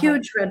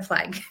 huge red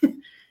flag.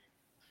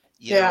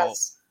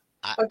 Yes.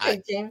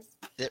 Okay, James.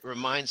 It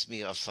reminds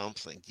me of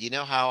something. Do you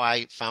know how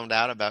I found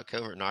out about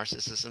covert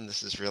narcissism?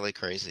 This is really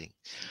crazy.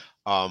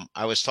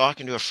 I was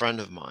talking to a friend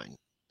of mine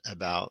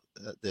about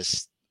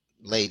this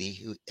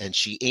lady and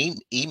she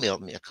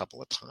emailed me a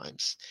couple of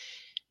times.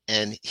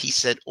 And he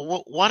said,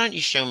 well, why don't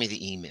you show me the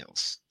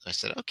emails? I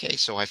said, okay.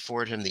 So I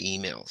forwarded him the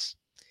emails.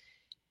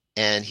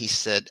 And he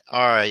said,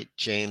 all right,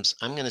 James,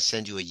 I'm going to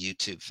send you a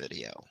YouTube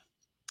video.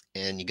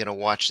 And you're going to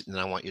watch it, and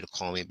I want you to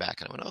call me back.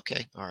 And I went,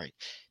 okay, all right.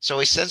 So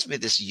he sends me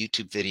this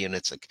YouTube video, and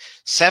it's like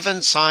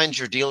 7 signs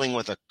you're dealing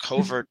with a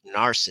covert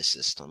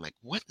narcissist. I'm like,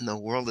 what in the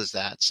world is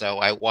that? So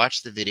I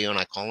watched the video, and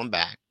I call him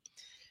back.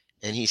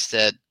 And he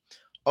said,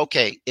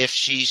 okay, if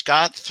she's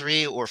got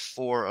 3 or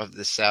 4 of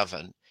the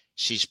 7,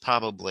 she's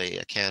probably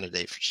a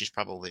candidate. She's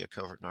probably a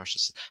covert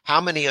narcissist.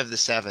 How many of the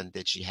 7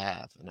 did she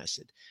have? And I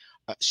said,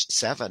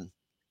 7.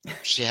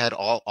 She had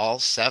all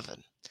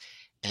 7.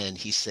 And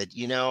he said,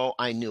 you know,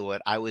 I knew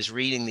it. I was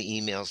reading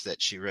the emails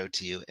that she wrote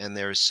to you, and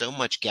there is so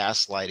much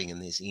gaslighting in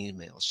these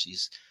emails.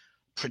 She's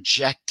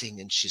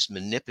projecting and she's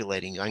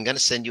manipulating you. I'm going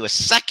to send you a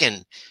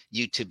second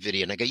YouTube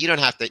video. And I go, you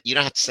don't have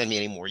to send me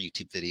any more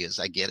YouTube videos.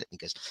 I get it. And he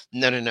goes,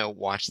 no,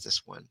 watch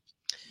this one.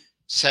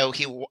 So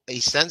he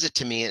sends it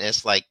to me, and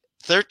it's like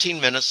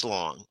 13 minutes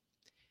long.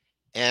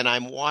 And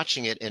I'm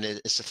watching it, and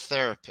it's a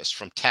therapist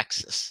from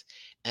Texas.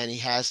 And he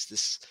has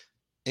this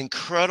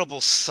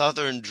incredible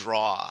Southern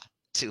draw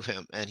to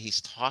him, and he's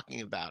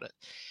talking about it.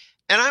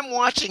 And I'm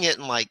watching it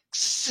in like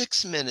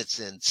 6 minutes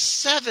in,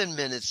 7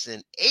 minutes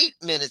in, 8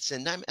 minutes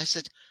in. I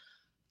said,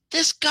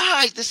 this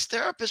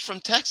therapist from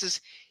Texas,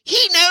 he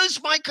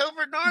knows my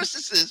covert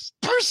narcissist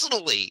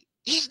personally.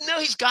 He's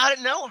got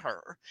to know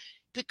her,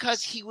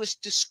 because he was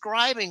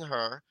describing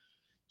her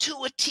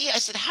to a T. I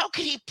said, how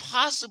could he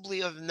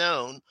possibly have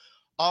known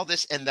all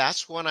this? And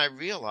that's when I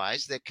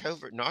realized that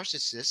covert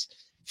narcissists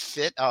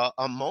fit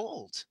a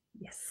mold.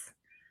 Yes.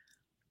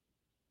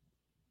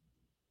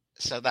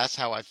 So that's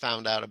how I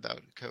found out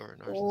about covert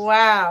narcissism.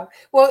 Wow.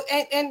 Well,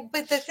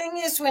 but the thing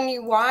is, when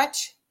you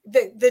watch,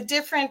 the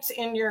difference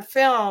in your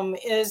film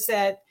is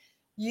that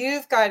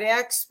you've got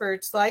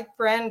experts like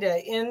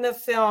Brenda in the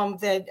film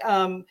that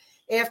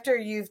after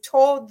you've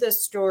told the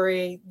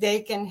story,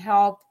 they can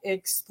help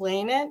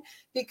explain it,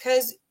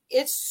 because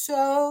it's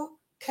so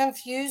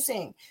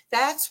confusing.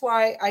 That's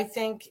why I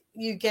think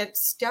you get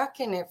stuck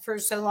in it for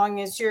so long.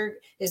 Is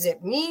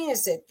it me?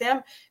 Is it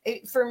them?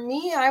 For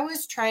me, I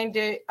was trying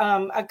to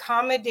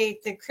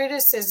accommodate the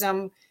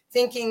criticism,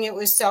 thinking it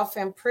was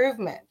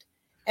self-improvement.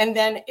 And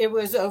then it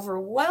was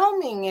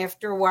overwhelming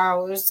after a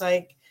while. It was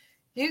like,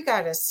 you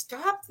got to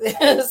stop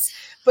this.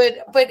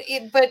 But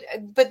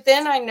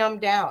then I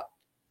numbed out.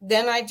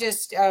 Then I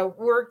just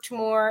worked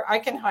more. I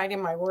can hide in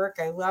my work.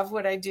 I love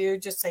what I do,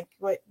 just like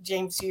what,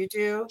 James, you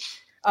do.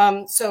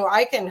 So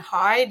I can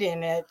hide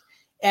in it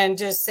and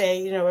just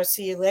say, I'll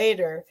see you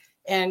later.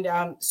 And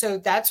so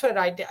that's what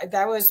I did.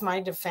 That was my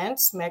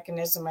defense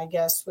mechanism, I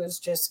guess, was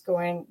just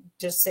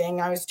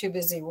saying I was too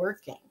busy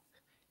working.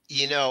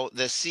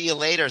 The see you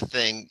later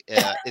thing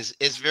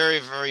is very,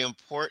 very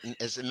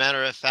important. As a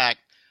matter of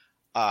fact,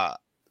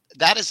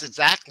 that is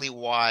exactly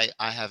why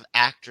I have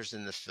actors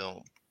in the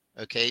film.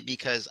 Okay,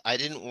 because I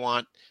didn't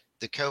want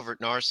the covert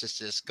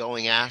narcissist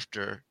going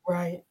after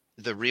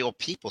the real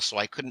people, so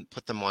I couldn't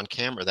put them on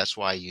camera. That's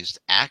why I used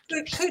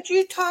actors. But could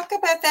you talk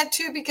about that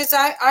too? Because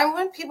I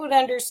want people to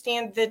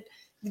understand that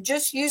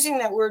just using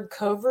that word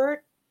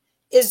covert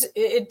it's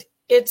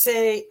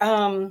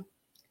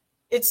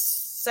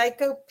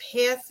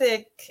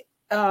psychopathic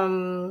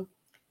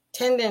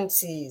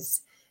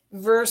tendencies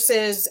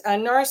versus a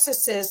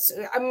narcissist.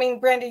 I mean,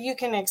 Brenda, you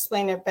can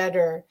explain it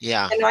better.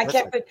 Yeah. And I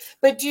can't,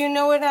 but do you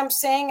know what I'm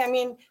saying? I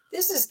mean,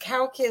 this is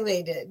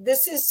calculated.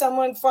 This is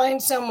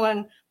find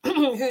someone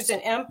who's an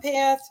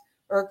empath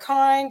or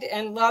kind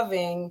and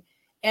loving,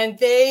 and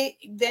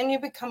then you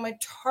become a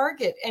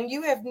target, and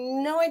you have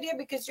no idea,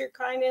 because you're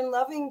kind and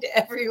loving to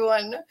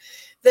everyone,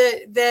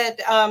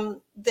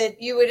 that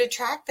you would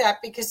attract that,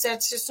 because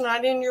that's just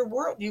not in your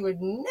world. You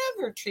would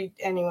never treat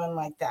anyone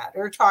like that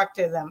or talk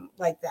to them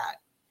like that.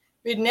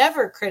 We'd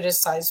never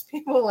criticize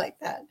people like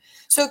that.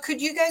 So could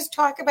you guys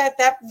talk about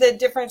that, the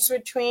difference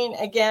between,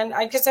 again,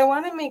 because I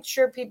want to make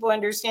sure people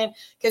understand,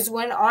 because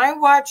when I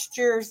watched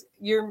your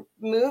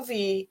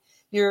movie,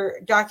 your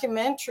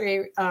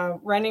documentary,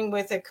 Running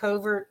with a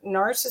Covert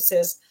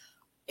Narcissist,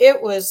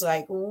 it was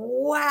like,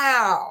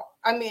 wow.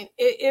 I mean,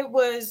 it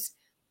was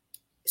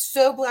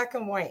so black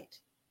and white.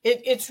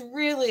 It's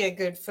really a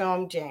good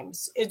film,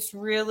 James. It's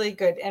really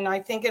good. And I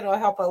think it'll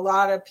help a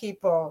lot of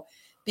people,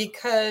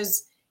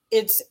 because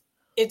it's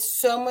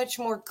so much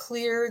more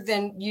clear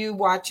than you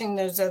watching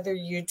those other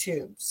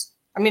YouTubes.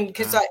 I mean,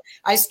 because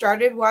I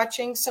started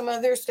watching some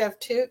other stuff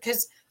too,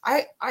 because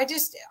I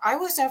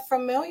wasn't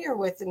familiar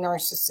with the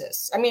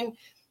narcissists. I mean,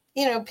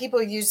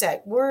 people use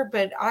that word,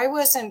 but I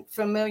wasn't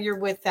familiar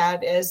with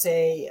that as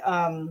a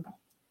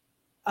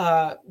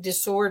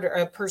disorder,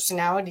 a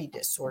personality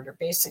disorder,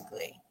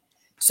 basically.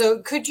 So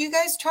could you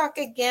guys talk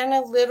again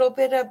a little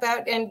bit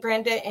about, and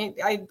Brenda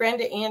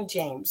and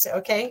James,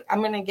 okay?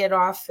 I'm going to get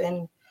off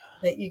and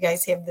let you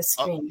guys have the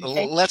screen.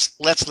 Okay? Let's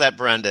let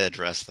Brenda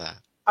address that.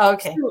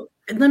 Okay. So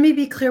let me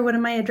be clear. What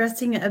am I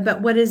addressing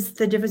about? What is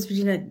the difference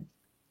between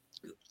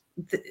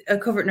a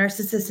covert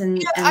narcissist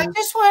and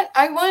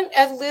I want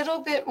a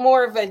little bit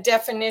more of a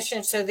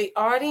definition so the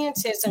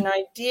audience has an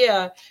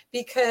idea,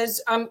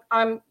 because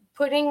I'm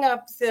putting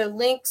up the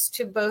links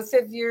to both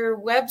of your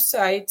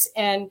websites,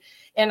 and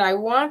I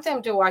want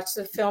them to watch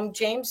the film.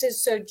 James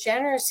is so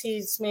generous.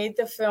 He's made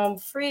the film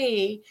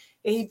free.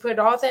 He put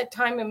all that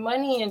time and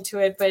money into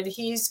it, but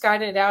he's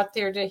got it out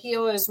there to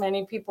heal as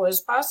many people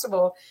as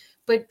possible.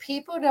 But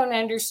people don't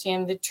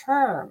understand the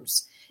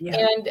terms.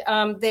 Yeah.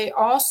 And they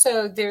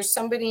also, there's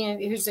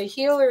somebody who's a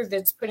healer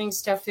that's putting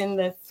stuff in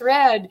the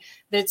thread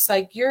that's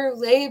like, you're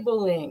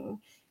labeling.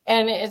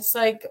 And it's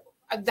like,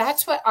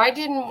 that's what I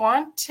didn't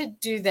want to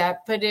do that,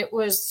 but it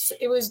was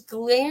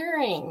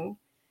glaring.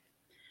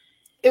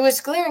 It was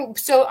glaring.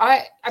 So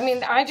I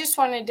mean, I just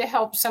wanted to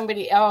help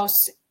somebody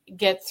else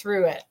get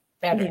through it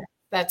better. Yeah.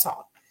 That's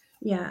all.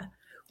 Yeah.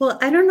 Well,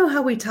 I don't know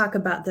how we talk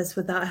about this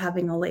without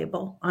having a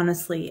label,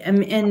 honestly.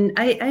 And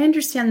I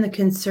understand the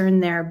concern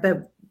there,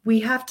 but we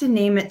have to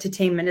name it to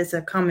tame it, is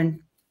a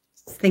common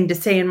thing to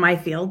say in my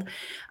field.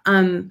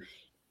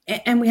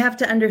 And we have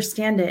to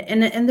understand it.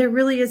 And there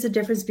really is a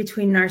difference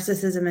between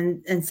narcissism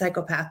and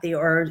psychopathy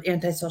or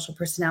antisocial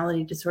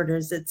personality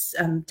disorders. It's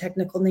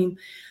technical name.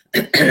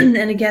 And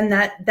again,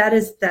 that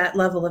is that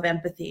level of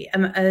empathy.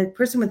 A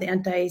person with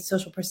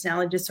antisocial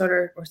personality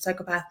disorder or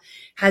psychopath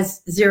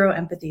has zero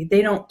empathy.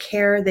 They don't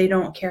care. They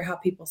don't care how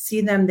people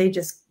see them. They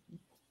just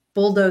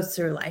bulldoze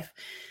through life.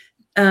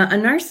 A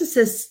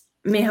narcissist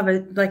may have,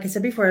 like I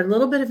said before, a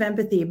little bit of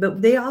empathy,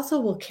 but they also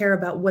will care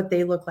about what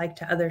they look like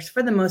to others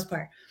for the most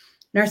part.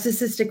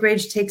 Narcissistic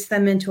rage takes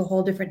them into a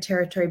whole different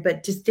territory,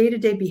 but just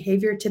day-to-day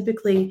behavior,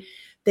 typically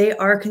they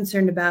are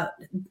concerned about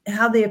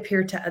how they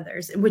appear to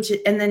others,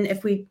 and then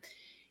if we,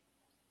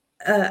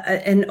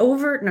 an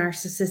overt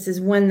narcissist is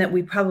one that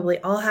we probably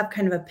all have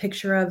kind of a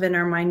picture of in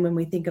our mind when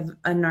we think of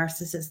a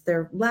narcissist.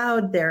 They're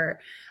loud, they're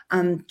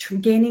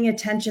gaining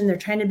attention, they're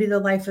trying to be the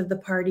life of the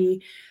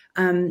party.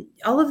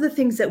 All of the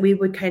things that we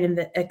would kind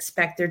of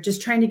expect. They're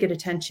just trying to get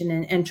attention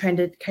and trying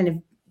to kind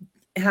of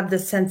have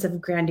this sense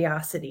of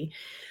grandiosity.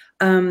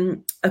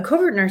 A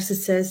covert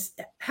narcissist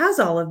has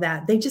all of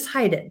that. They just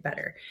hide it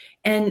better.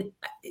 And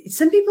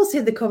some people say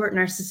the covert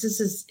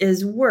narcissist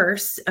is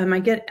worse. I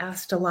get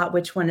asked a lot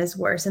which one is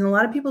worse. And a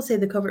lot of people say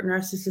the covert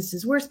narcissist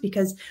is worse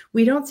because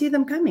we don't see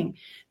them coming.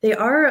 They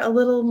are a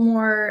little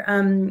more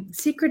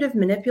secretive,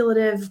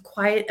 manipulative,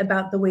 quiet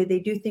about the way they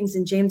do things.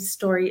 And James'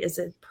 story is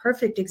a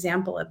perfect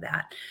example of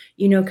that.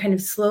 You know, kind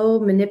of slow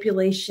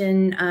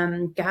manipulation,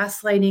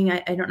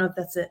 gaslighting. I don't know if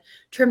that's a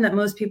term that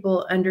most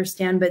people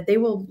understand, but they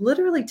will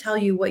literally tell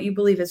you what you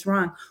believe is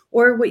wrong,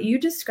 or what you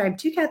described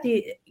too,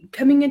 Kathy,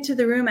 coming into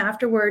the room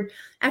afterward,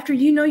 after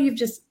you know you've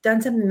just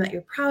done something that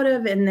you're proud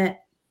of and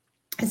that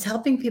is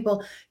helping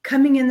people,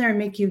 coming in there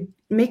and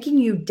making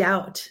you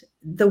doubt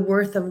the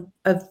worth of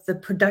the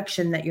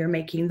production that you're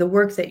making, the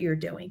work that you're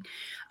doing.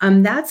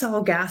 That's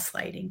all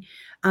gaslighting.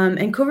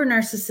 And covert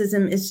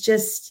narcissism is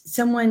just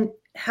someone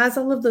has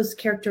all of those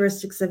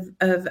characteristics of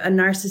a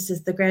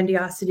narcissist, the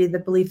grandiosity, the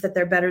belief that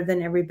they're better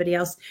than everybody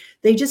else.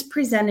 They just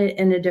present it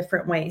in a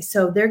different way.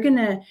 So they're going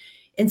to,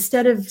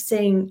 instead of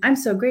saying, I'm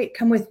so great,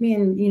 come with me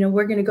and, you know,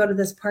 we're going to go to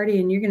this party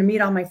and you're going to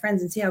meet all my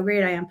friends and see how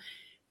great I am.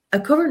 A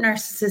covert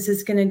narcissist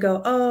is going to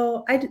go,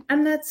 oh,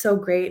 I'm not so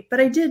great, but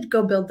I did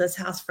go build this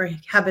house for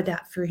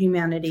Habitat for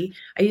Humanity.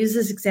 I use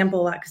this example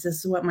a lot because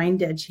this is what mine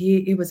did.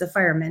 He was a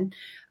fireman.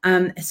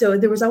 So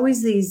there was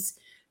always these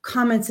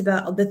comments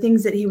about the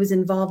things that he was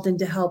involved in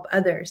to help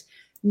others.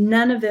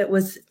 None of it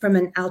was from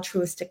an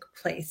altruistic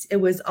place. It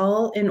was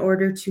all in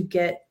order to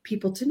get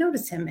people to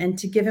notice him and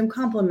to give him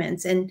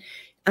compliments. And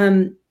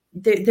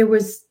there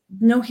was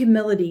no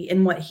humility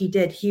in what he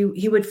did.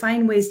 He would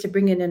find ways to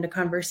bring it into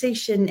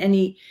conversation.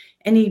 Any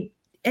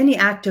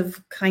act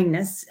of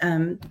kindness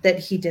that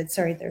he did.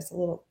 Sorry, there's a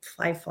little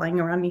fly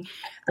flying around me.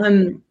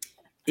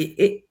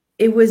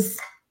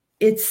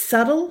 It's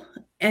subtle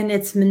and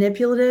it's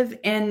manipulative,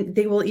 and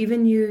they will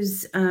even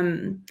use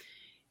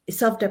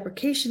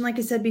self-deprecation. Like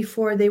I said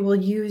before, they will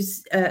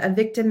use a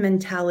victim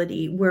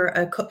mentality where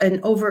an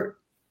overt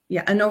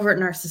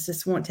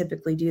narcissist won't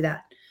typically do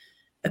that.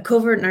 A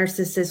covert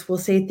narcissist will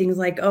say things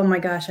like, oh my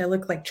gosh, I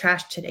look like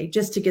trash today,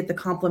 just to get the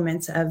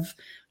compliments of,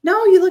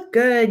 no, you look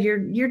good.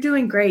 You're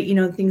doing great. You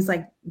know, things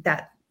like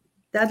that.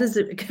 That is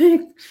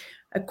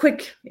a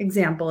quick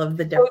example of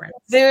the difference.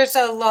 There's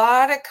a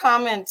lot of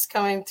comments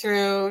coming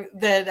through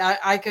that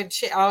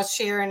I'll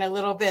share in a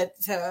little bit.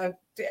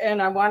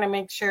 And I want to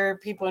make sure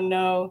people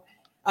know,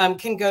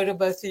 can go to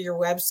both of your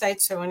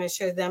websites. So I want to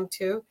show them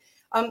too.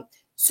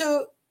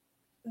 So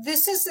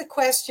this is the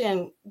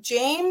question.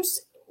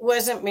 James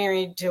wasn't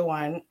married to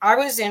one. I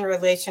was in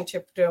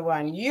relationship to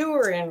one. You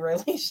were in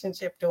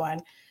relationship to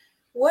one.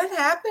 What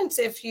happens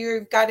if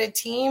you've got a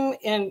team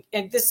in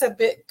this a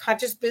bit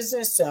conscious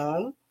business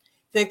zone?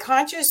 The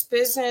conscious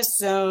business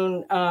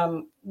zone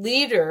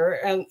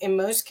leader, in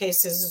most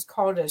cases, is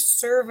called a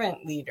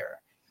servant leader.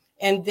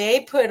 And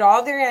they put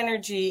all their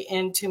energy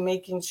into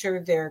making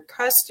sure their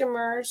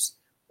customers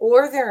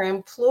or their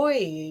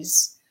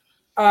employees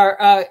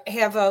are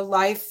have a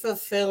life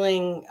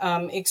fulfilling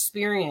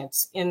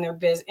experience in their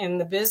in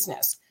the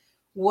business.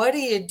 What do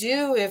you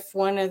do if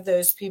one of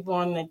those people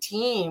on the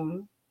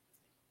team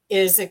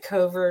is a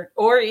covert,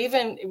 or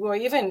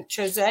even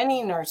shows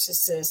any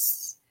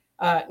narcissists,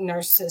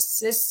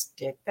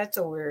 narcissistic? That's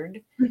a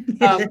word.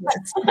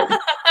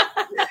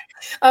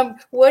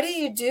 What do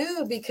you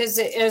do? Because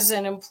as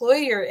an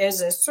employer,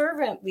 as a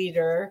servant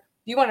leader,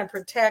 you want to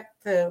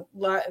protect the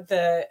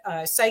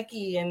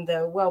psyche and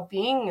the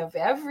well-being of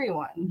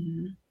everyone.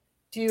 Mm-hmm.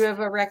 Do you have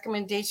a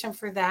recommendation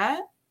for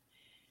that?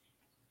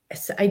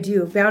 Yes, I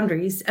do.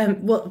 Boundaries.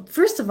 Well,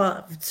 first of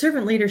all,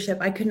 servant leadership,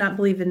 I could not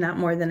believe in that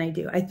more than I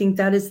do. I think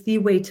that is the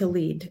way to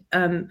lead.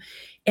 And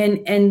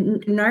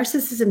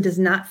narcissism does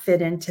not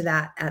fit into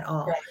that at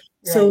all. Right.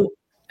 So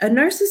a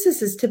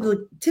narcissist is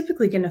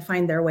typically going to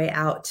find their way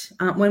out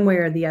one way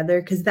or the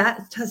other, because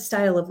that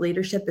style of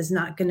leadership is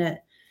not going to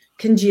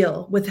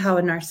congeal with how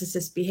a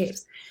narcissist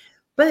behaves.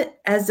 But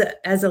as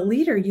a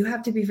leader, you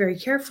have to be very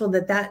careful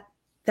that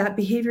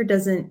behavior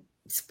doesn't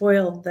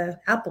spoil the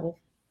apple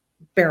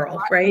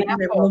barrel, right?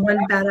 The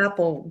one bad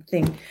apple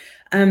thing.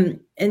 And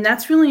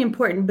that's really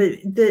important. But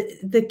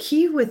the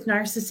key with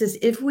narcissists,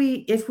 if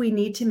we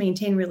need to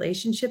maintain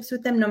relationships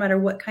with them, no matter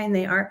what kind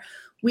they are,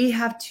 we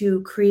have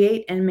to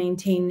create and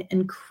maintain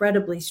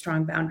incredibly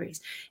strong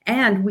boundaries.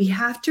 And we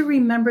have to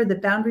remember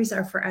that boundaries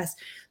are for us.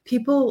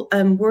 People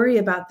worry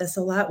about this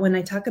a lot when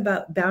I talk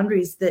about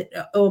boundaries, that,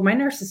 oh, my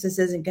narcissist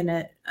isn't going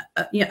to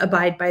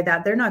abide by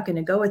that. They're not going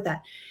to go with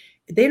that.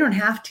 They don't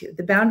have to.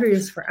 The boundary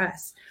is for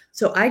us.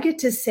 So I get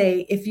to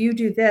say, if you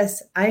do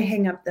this, I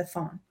hang up the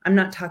phone. I'm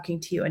not talking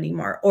to you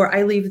anymore, or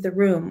I leave the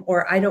room,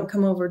 or I don't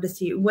come over to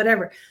see you,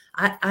 whatever.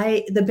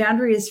 The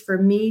boundary is for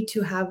me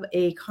to have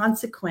a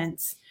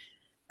consequence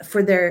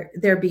for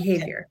their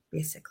behavior,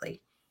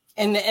 basically.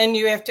 And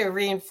you have to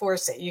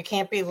reinforce it. You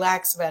can't be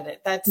lax about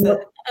it. That's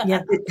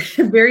yeah,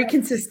 very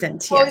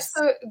consistent. Yes.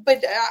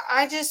 But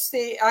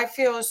I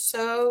feel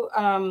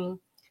so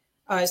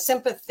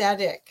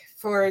sympathetic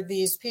for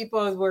these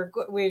people.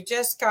 We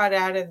just got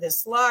out of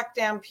this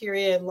lockdown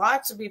period.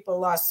 Lots of people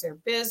lost their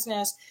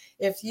business.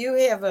 If you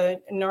have a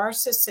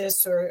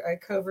narcissist or a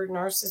covert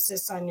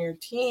narcissist on your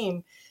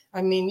team,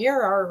 I mean,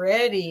 you're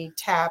already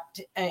tapped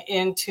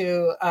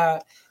into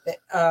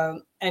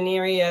an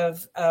area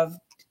of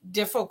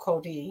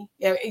difficulty.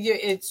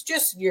 It's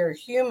just your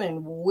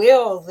human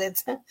will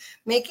that's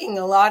making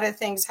a lot of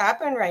things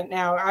happen right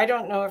now. I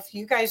don't know if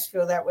you guys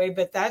feel that way,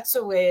 but that's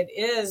the way it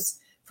is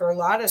for a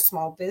lot of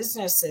small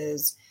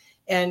businesses.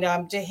 And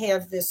to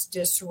have this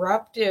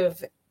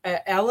disruptive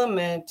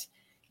element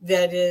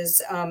that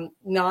is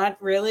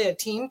not really a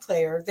team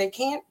player, they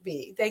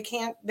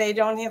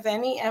don't have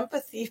any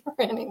empathy for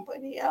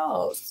anybody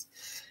else.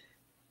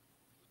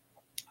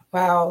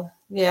 Wow.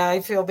 Yeah, I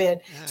feel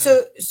bad. Yeah.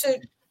 So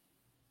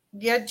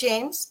yeah,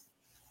 James?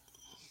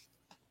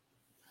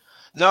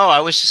 No, I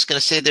was just going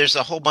to say there's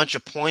a whole bunch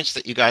of points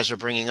that you guys are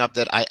bringing up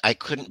that I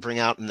couldn't bring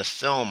out in the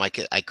film. I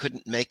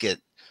couldn't make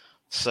it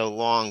so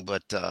long,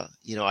 but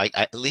I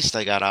at least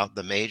I got out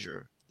the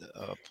major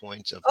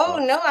points of.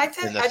 I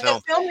think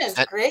the film is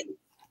great.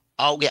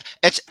 Oh yeah,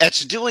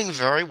 it's doing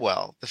very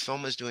well. The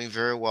film is doing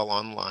very well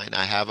online.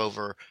 I have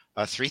over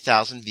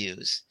 3,000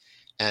 views,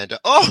 and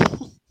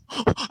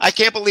I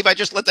can't believe I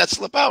just let that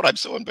slip out. I'm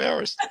so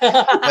embarrassed.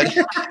 But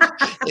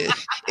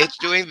it's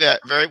doing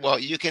very well.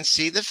 You can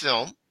see the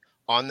film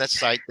on that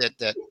site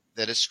that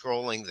is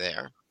scrolling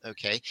there.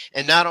 Okay,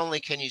 and not only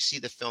can you see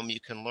the film,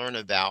 you can learn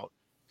about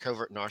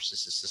covert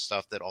narcissists, the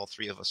stuff that all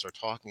three of us are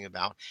talking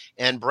about.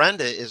 And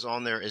Brenda is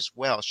on there as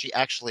well. She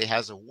actually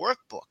has a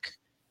workbook.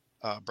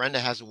 Brenda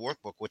has a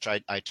workbook, which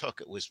I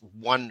took. It was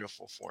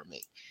wonderful for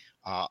me.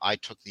 I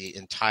took the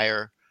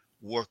entire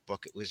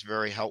workbook. It was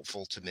very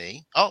helpful to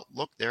me. Oh,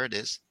 look, there it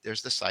is.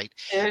 There's the site.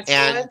 There's the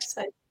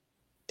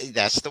website.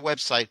 That's the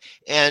website.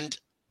 And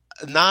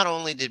not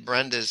only did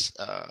Brenda's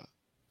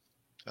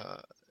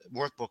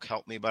workbook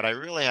help me, but I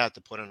really had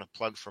to put in a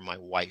plug for my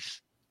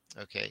wife.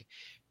 Okay.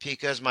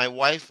 Because my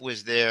wife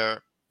was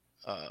there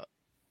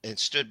and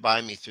stood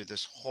by me through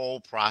this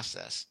whole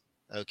process.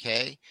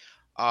 Okay.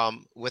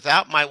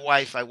 Without my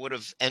wife, I would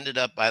have ended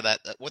up by that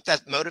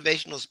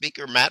motivational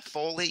speaker, Matt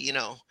Foley,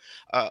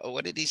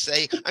 what did he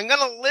say? I'm going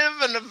to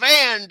live in a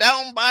van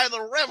down by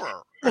the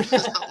river or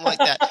something like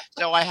that.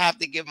 So I have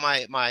to give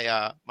my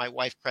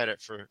wife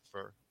credit for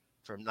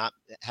not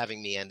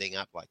having me ending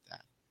up like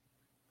that.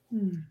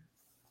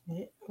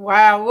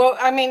 Wow. Well,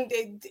 I mean,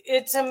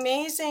 it's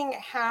amazing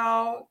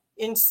how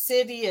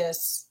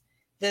insidious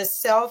the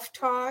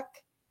self-talk.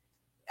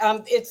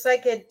 It's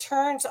like it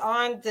turns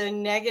on the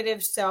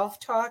negative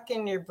self-talk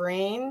in your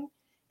brain,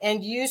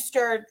 and you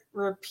start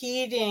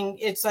repeating.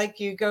 It's like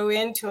you go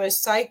into a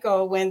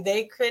cycle. When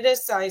they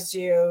criticize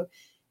you,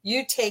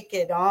 you take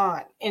it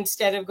on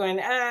instead of going,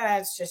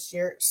 it's just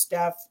your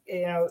stuff.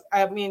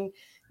 I mean,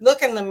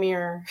 look in the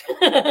mirror.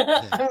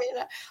 I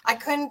mean, I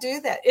couldn't do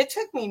that. It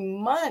took me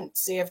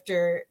months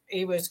after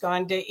he was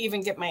gone to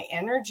even get my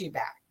energy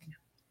back.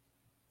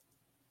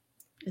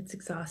 It's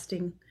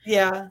exhausting.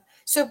 Yeah.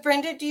 So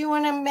Brenda, do you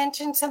want to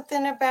mention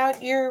something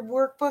about your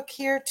workbook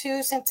here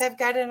too, since I've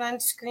got it on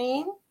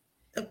screen?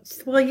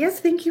 Well, yes,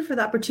 thank you for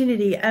the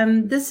opportunity.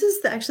 This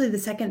is actually the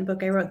second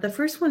book I wrote. The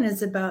first one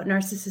is about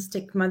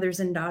narcissistic mothers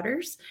and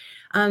daughters.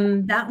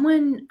 That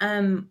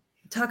one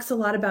talks a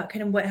lot about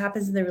kind of what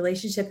happens in the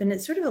relationship, and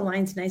it sort of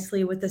aligns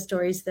nicely with the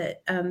stories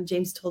that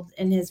James told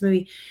in his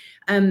movie.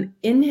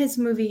 In his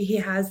movie, he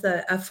has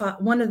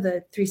one of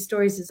the three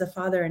stories is a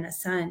father and a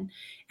son,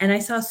 and I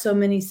saw so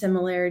many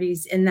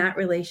similarities in that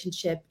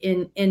relationship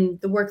in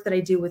the work that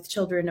I do with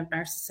children of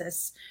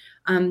narcissists.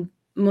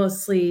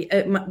 Mostly,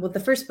 well, the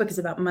first book is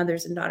about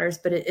mothers and daughters,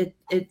 but it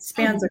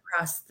spans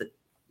across the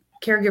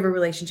caregiver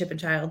relationship and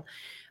child.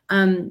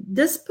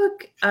 This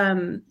book,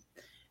 I'm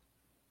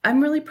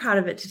really proud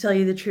of it, to tell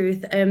you the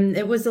truth.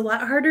 It was a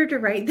lot harder to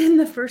write than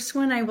the first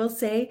one, I will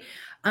say.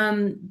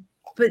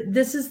 But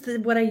this is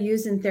what I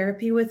use in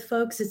therapy with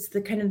folks. It's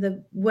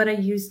what I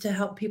use to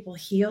help people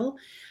heal.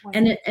 Wow.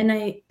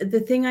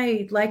 The thing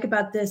I like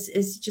about this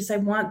is just I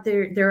want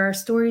there are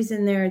stories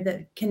in there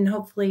that can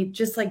hopefully,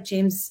 just like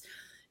James'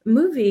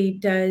 movie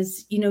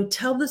does,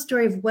 tell the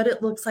story of what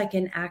it looks like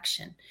in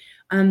action.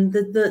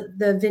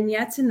 The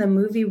vignettes in the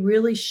movie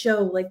really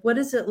show, like, what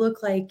does it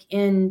look like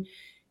in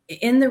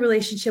the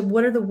relationship?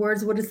 What are the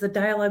words? What is the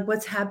dialogue?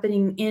 What's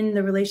happening in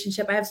the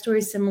relationship? I have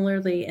stories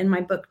similarly in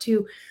my book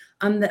too,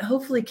 that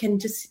hopefully can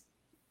just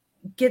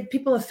give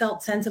people a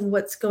felt sense of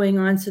what's going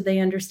on so they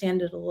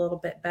understand it a little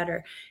bit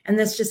better. And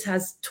this just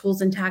has tools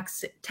and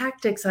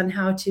tactics on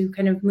how to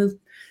kind of move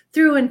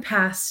through and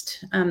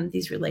past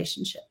these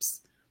relationships.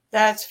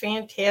 That's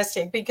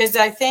fantastic, because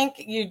I think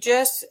you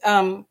just,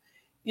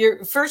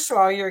 first of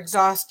all, you're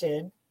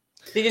exhausted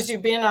because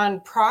you've been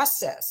on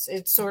process.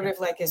 It's sort of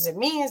like, is it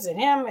me? Is it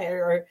him?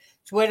 Or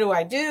what do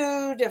I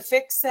do to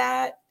fix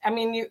that? I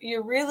mean,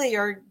 you really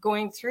are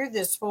going through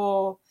this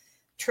whole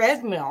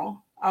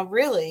treadmill,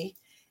 really.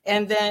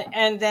 And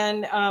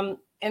then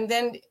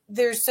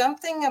there's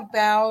something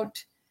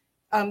about,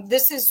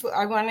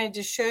 I wanted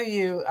to show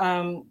you,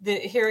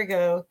 here we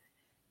go.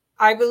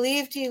 I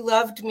believed he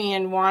loved me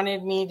and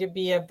wanted me to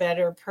be a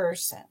better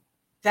person.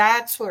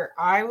 That's where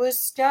I was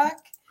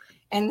stuck.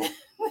 And then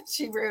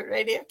she wrote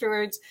right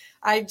afterwards,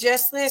 I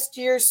just last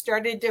year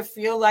started to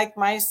feel like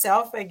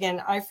myself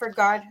again. I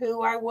forgot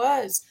who I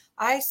was.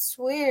 I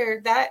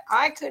swear that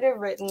I could have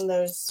written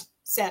those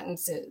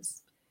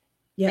sentences.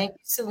 Yep. Thank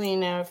you,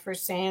 Selena, for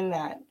saying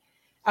that.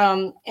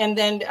 And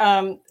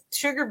then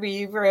Sugar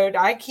Bee wrote,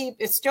 I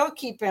still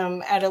keep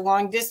him at a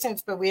long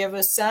distance, but we have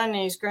a son and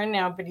he's grown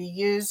now, but he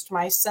used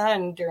my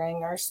son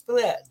during our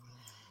split.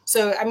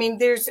 So, I mean,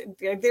 there's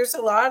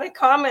a lot of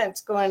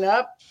comments going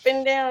up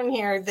and down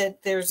here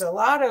that there's a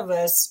lot of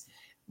us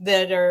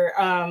that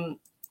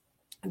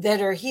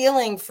are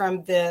healing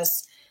from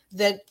this,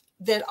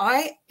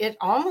 it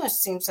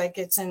almost seems like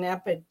it's an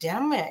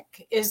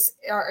epidemic. Is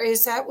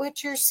that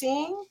what you're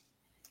seeing?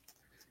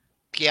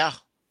 Yeah.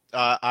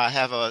 I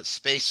have a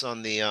space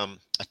on the a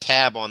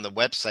tab on the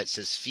website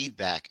says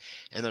feedback,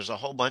 and there's a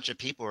whole bunch of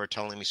people who are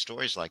telling me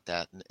stories like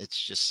that, and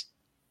it's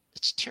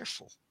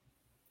tearful.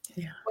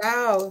 Yeah.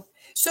 Wow.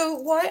 So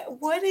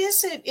what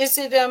is it? Is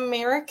it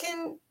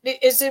American?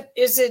 Is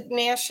it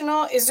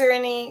national? Is there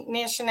any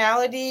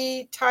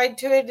nationality tied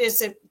to it?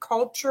 Is it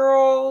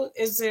cultural?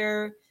 Is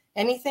there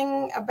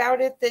anything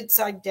about it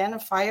that's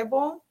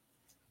identifiable?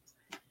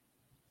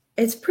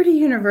 It's pretty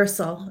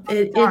universal.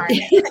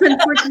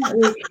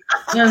 Unfortunately,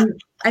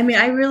 I mean,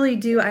 I really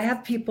do. I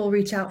have people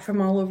reach out from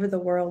all over the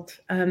world,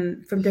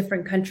 from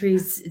different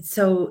countries.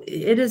 So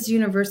it is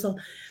universal.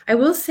 I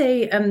will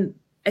say,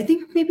 I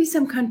think maybe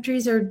some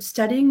countries are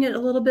studying it a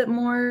little bit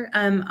more.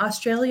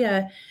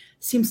 Australia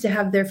seems to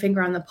have their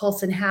finger on the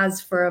pulse and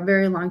has for a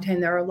very long time.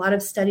 There are a lot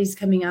of studies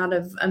coming out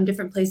of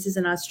different places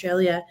in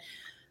Australia.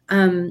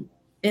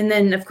 And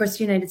then, of course,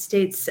 the United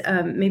States,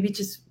 maybe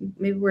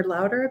we're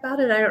louder about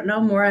it. I don't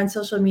know, more on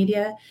social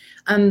media.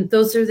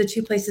 Those are the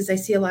two places I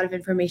see a lot of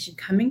information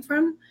coming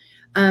from.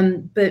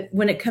 But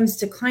when it comes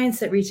to clients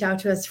that reach out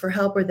to us for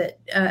help or that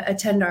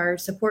attend our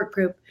support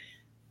group,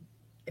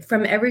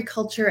 from every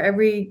culture,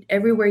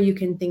 everywhere you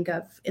can think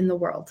of in the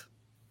world.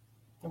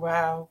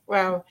 Wow.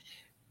 Well,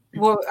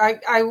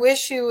 I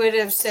wish you would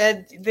have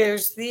said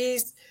there's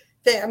these.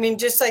 I mean,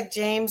 just like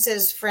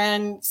James's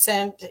friend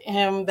sent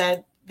him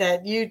that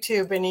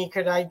YouTube, and he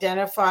could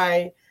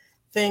identify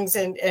things,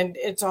 and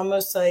it's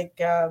almost like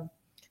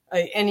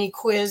any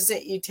quiz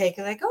that you take,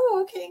 like, oh,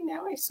 okay,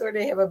 now I sort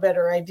of have a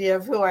better idea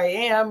of who I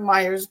am,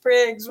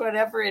 Myers-Briggs,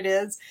 whatever it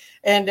is.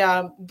 And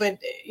but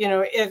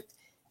if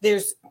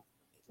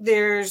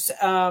there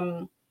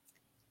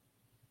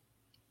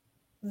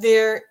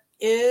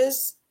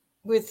is,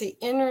 with the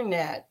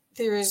internet,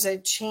 there is a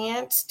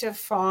chance to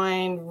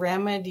find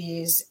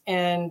remedies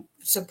and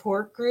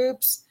support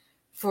groups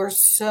for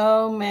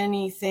so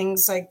many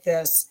things like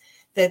this,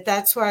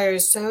 that's why I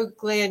was so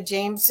glad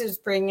James is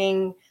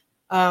bringing,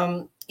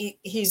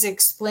 he's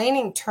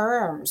explaining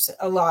terms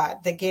a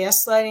lot, the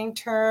gaslighting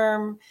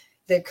term,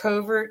 the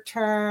covert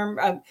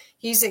term,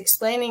 he's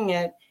explaining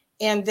it.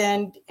 and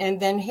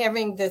then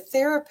having the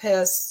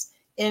therapists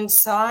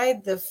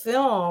inside the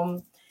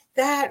film,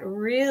 that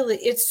really,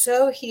 it's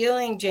so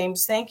healing,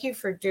 James. Thank you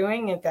for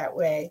doing it that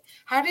way.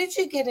 How did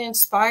you get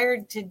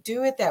inspired to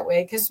do it that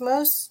way? Because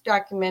most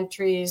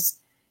documentaries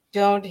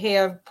don't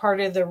have part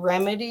of the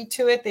remedy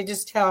to it. They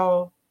just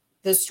tell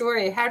the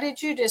story. How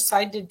did you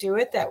decide to do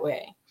it that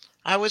way?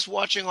 I was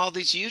watching all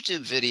these YouTube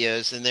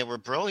videos and they were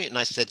brilliant. And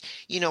I said,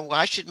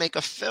 I should make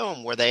a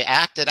film where they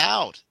act it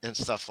out and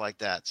stuff like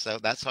that. So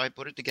that's how I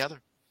put it together.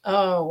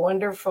 Oh,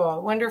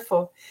 wonderful.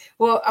 Wonderful.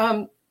 Well,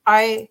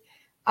 I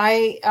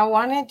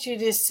wanted you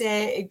to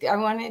say, I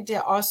wanted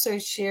to also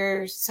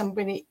share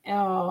somebody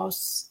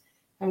else.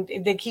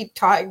 They keep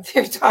talking,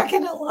 they're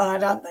talking a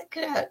lot on the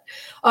cat.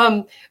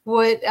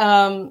 What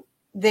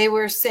they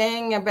were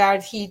saying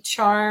about he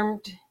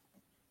charmed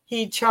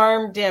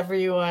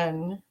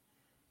everyone.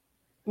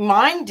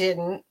 Mine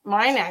didn't.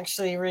 Mine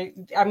actually,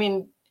 I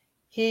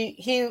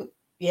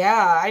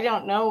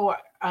don't know.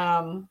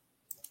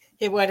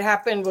 What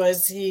happened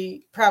was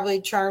he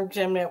probably charmed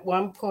him at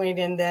one point,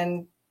 and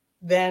then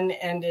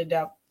ended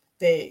up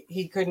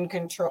he couldn't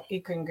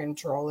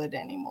control it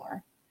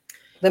anymore.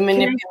 The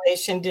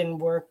manipulation didn't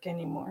work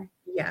anymore.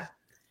 Yeah.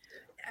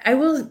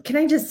 Can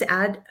I just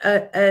add,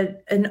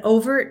 an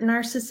overt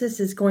narcissist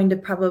is going to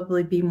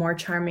probably be more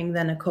charming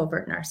than a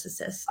covert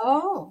narcissist.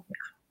 Oh, yeah.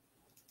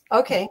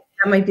 Okay.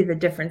 That might be the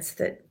difference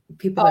that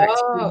people are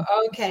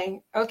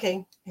experiencing.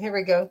 Okay. Here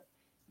we go.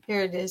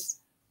 Here it is.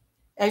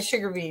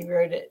 Sugar Bee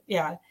wrote it.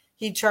 Yeah.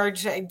 He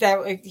charmed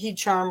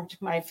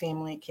my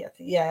family,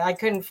 Kathy. Yeah, I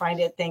couldn't find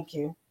it. Thank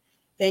you.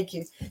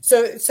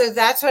 So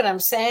that's what I'm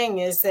saying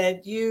is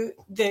that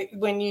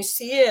when you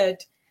see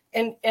it,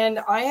 and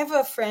I have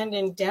a friend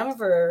in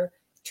Denver,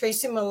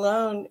 Tracy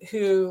Malone,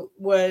 who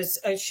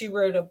she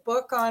wrote a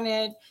book on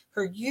it.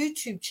 Her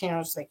YouTube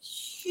channel is like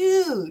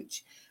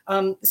huge.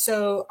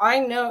 So I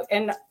know,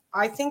 and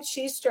I think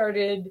she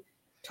started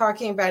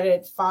talking about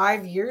it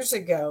 5 years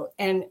ago,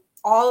 and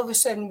all of a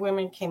sudden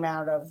women came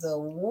out of the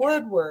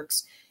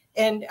woodworks.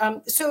 And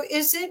so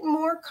is it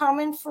more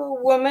common for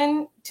a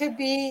woman to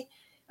be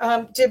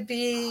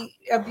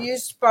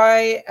abused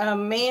by a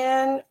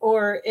man,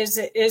 or is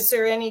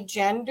there any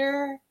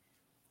gender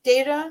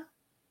data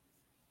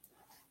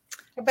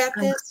about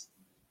this?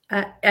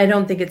 I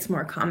don't think it's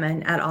more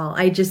common at all.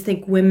 I just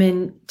think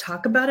women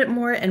talk about it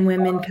more and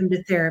women come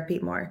to therapy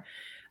more.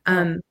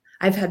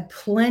 I've had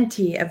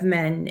plenty of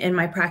men in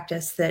my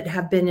practice that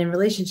have been in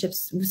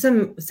relationships,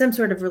 some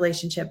sort of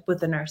relationship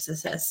with a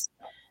narcissist.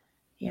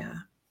 Yeah.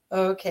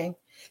 Okay.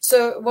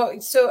 So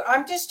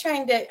I'm just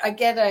trying to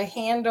get a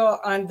handle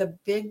on the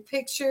big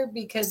picture,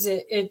 because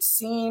it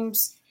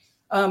seems,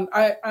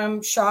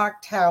 I'm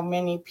shocked how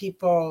many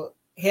people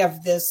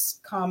have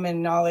this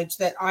common knowledge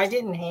that I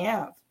didn't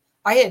have.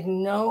 I had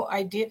no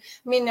idea.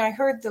 I mean, I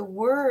heard the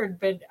word,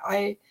 but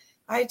I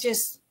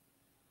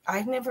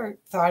never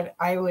thought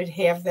I would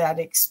have that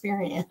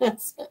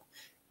experience,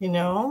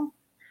 Yeah,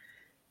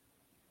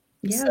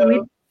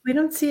 so, we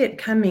don't see it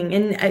coming.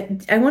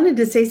 And I wanted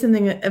to say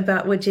something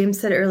about what James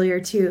said earlier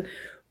too.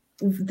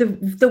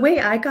 The way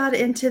I got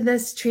into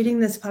this, treating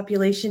this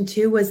population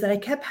too, was that I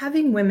kept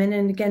having women,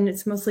 and again,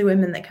 it's mostly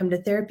women that come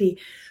to therapy,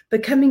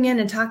 but coming in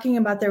and talking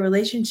about their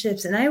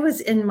relationships. And I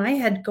was in my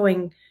head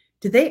going,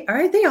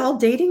 are they all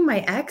dating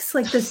my ex?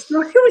 Like, the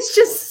story was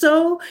just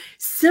so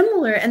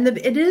similar. And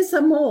it is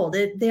a mold.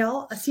 They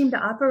all seem to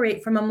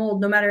operate from a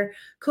mold, no matter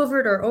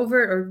covert or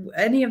overt or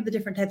any of the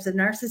different types of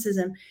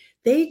narcissism.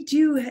 They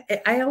do.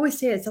 I always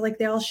say it's like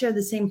they all share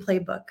the same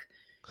playbook.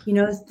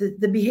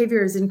 The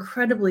behavior is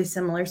incredibly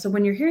similar. So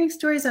when you're hearing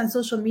stories on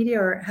social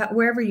media or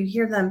wherever you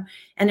hear them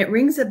and it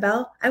rings a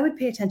bell, I would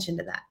pay attention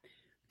to that,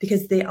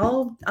 because they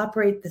all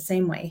operate the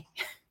same way.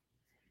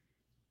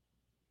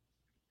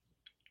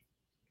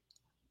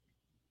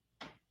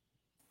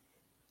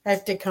 I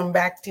have to come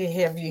back to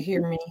have you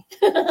hear me.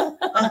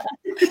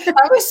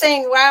 I was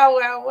saying,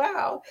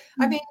 wow.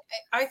 I mean,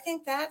 I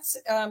think that's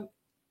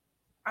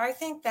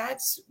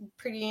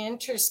pretty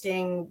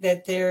interesting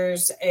that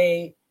there's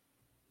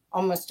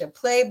almost a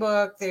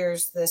playbook.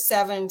 There's the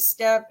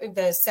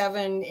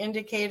 7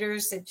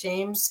 indicators that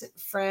James'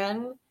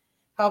 friend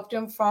helped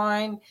him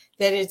find,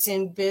 that it's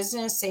in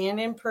business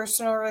and in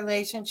personal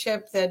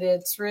relationship, that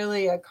it's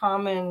really a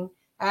common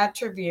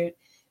attribute.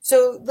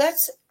 So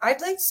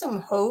I'd like some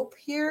hope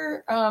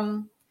here.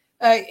 I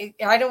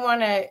don't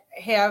want to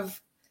have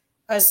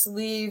us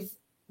leave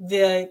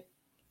the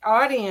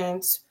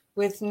audience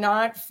with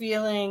not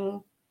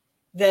feeling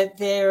that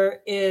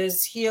there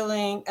is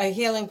a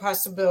healing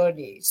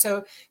possibility.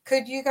 So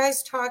could you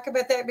guys talk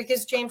about that?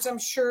 Because James, I'm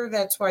sure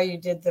that's why you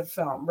did the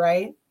film,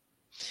 right?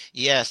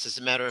 Yes. As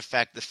a matter of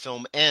fact, the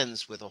film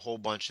ends with a whole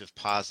bunch of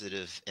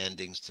positive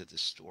endings to the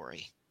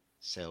story.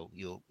 So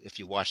if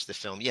you watch the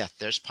film,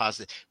 there's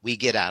positive. We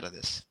get out of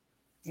this.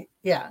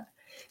 Yeah.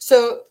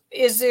 So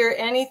is there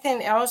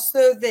anything else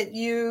though that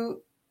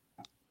you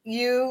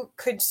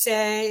could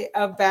say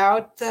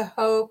about the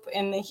hope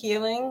and the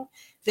healing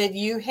that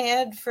you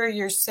had for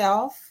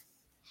yourself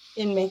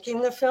in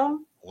making the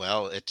film?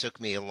 Well, it took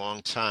me a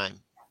long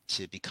time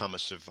to become a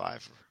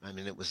survivor. I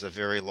mean, it was a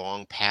very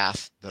long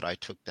path that I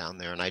took down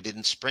there, and I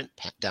didn't sprint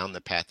down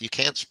the path. You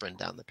can't sprint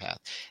down the path.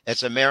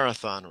 It's a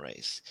marathon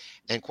race.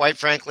 And quite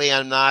frankly,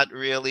 I'm not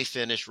really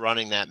finished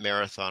running that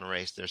marathon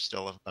race. There's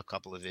still a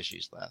couple of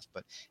issues left,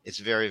 but it's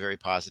very, very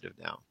positive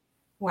now.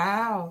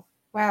 Wow.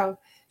 Wow.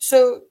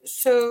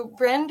 So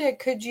Brenda,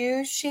 could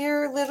you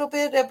share a little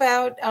bit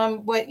about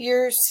what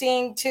you're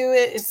seeing to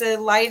it? Is the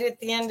light at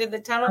the end of the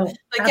tunnel?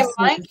 Oh, like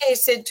absolutely. In my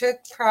case, it took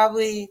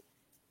probably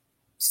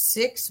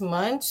 6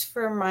 months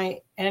for my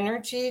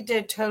energy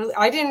to totally,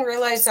 I didn't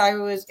realize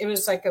it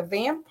was like a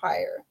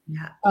vampire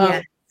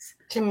Yes.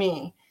 to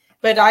me,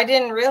 but I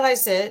didn't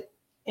realize it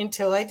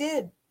until I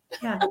did.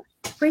 Yeah.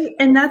 Right.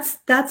 And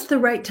that's the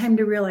right time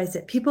to realize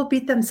it. People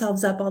beat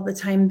themselves up all the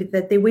time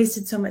that they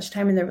wasted so much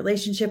time in their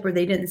relationship or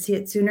they didn't see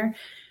it sooner.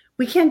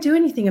 We can't do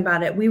anything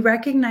about it. We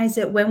recognize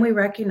it when we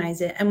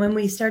recognize it. And when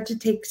we start to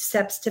take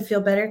steps to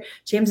feel better,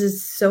 James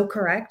is so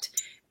correct.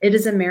 It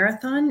is a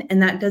marathon,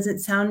 and that doesn't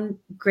sound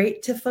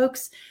great to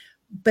folks,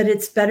 but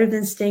it's better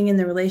than staying in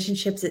the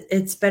relationships.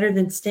 It's better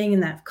than staying in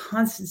that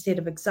constant state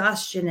of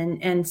exhaustion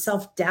and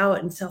self-doubt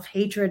and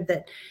self-hatred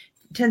that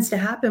tends to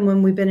happen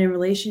when we've been in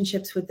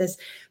relationships with this.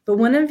 But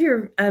one of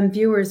your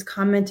viewers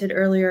commented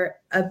earlier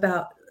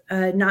about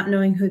not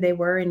knowing who they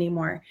were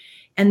anymore.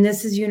 And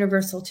this is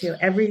universal too.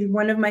 Every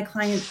one of my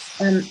clients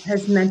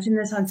has mentioned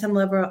this on some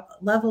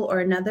level or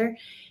another.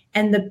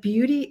 And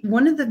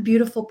one of the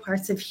beautiful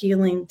parts of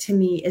healing to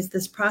me is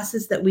this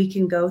process that we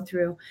can go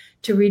through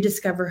to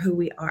rediscover who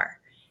we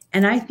are.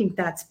 And I think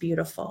that's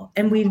beautiful.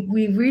 And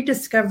we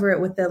rediscover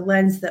it with a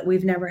lens that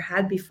we've never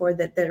had before,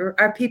 that there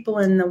are people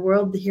in the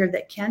world here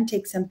that can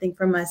take something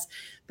from us,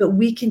 but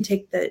we can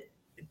take the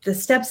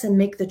steps and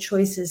make the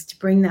choices to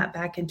bring that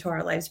back into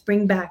our lives,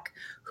 bring back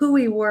who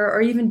we were,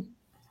 or even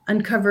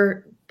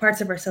uncover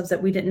parts of ourselves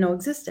that we didn't know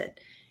existed.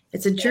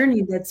 It's a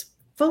journey that's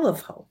full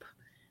of hope.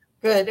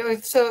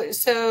 Good. So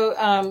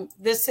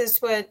this is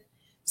what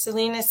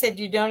Selena said.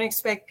 You don't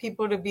expect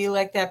people to be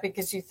like that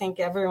because you think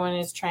everyone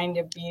is trying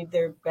to be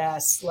their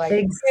best, like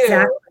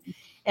exactly. you.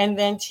 And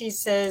then she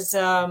says,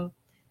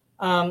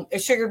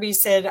 Sugar Bee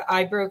said,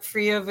 I broke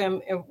free of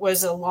him. It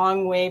was a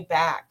long way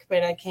back,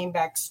 but I came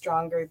back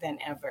stronger than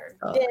ever.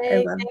 Oh,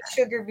 Yay, thanks,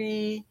 Sugar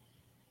Bee.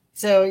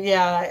 So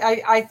yeah,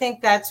 I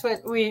think that's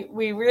what we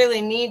really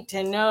need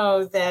to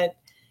know, that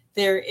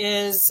there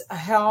is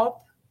help.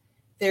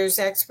 There's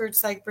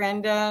experts like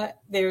Brenda.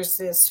 There's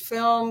this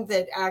film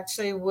that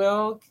actually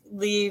will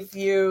leave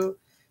you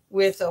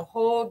with a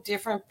whole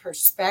different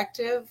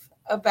perspective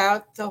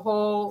about the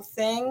whole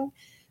thing,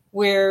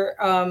 where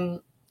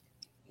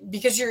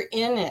because you're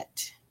in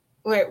it.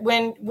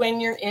 When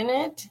you're in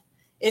it,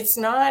 it's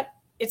not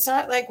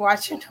like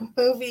watching a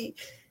movie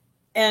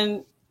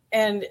and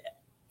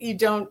you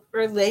don't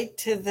relate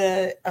to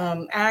the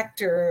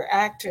actor or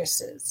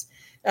actresses.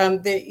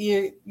 That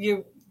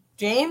you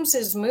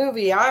James's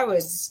movie, I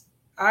was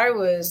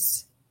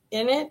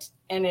in it,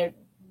 and it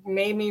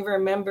made me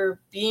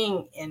remember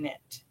being in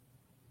it.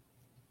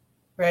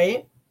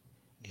 Right?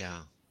 Yeah.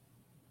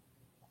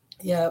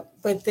 Yeah,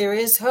 but there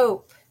is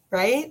hope,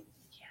 right?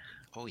 Yeah.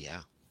 Oh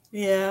yeah.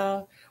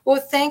 Yeah. Well,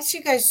 thanks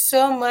you guys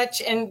so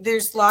much. And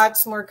there's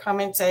lots more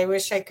comments. I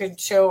wish I could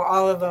show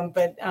all of them,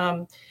 but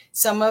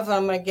some of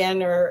them,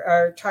 again,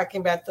 are talking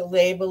about the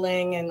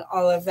labeling and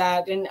all of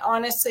that. And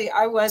honestly,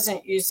 I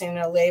wasn't using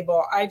a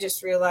label. I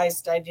just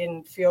realized I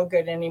didn't feel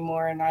good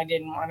anymore, and I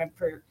didn't want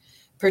to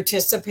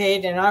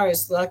participate. And I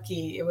was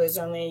lucky. It was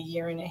only a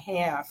year and a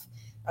half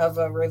of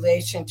a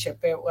relationship.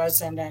 It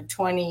wasn't a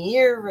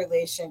 20-year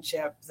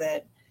relationship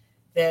that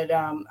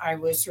I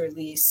was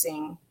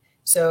releasing.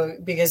 So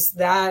because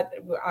that,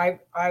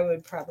 I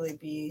would probably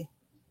be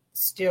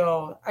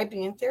I'd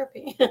be in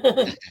therapy.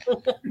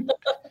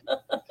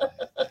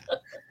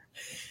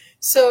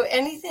 So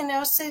anything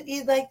else that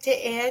you'd like to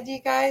add, you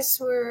guys?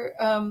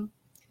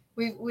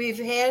 We've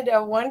had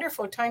a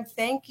wonderful time.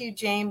 Thank you,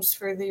 James,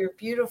 for your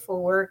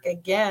beautiful work.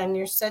 Again,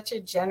 you're such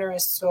a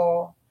generous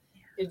soul.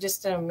 You're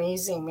just an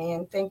amazing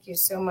man. Thank you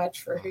so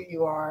much for who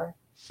you are.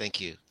 Thank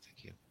you.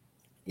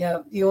 Yeah,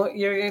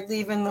 you're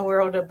leaving the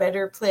world a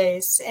better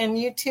place. And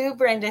you too,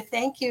 Brenda.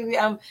 Thank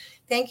you.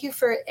 Thank you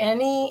for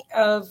any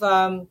of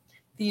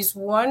these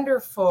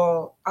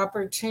wonderful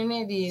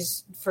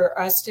opportunities for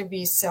us to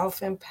be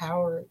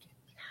self-empowered,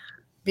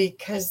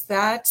 because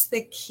that's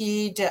the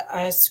key to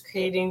us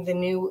creating the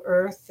new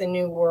earth, the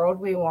new world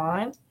we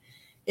want,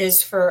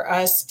 is for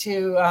us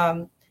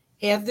to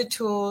have the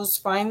tools,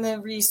 find the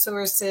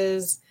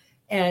resources,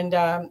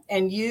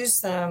 and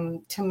use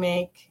them to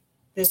make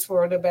this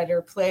world a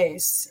better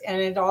place.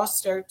 And it all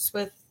starts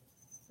with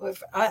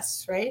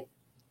us, right?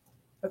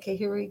 Okay,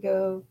 here we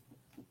go.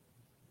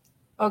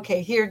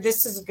 Okay,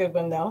 this is a good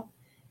one though.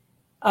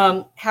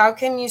 How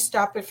can you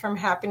stop it from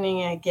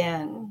happening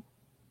again?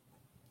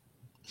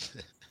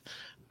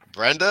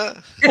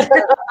 Brenda?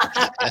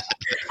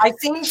 I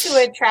seem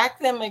to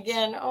attract them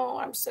again. Oh,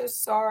 I'm so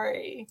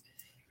sorry.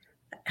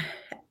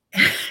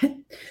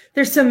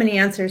 There's so many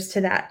answers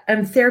to that.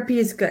 Therapy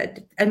is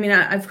good. I mean,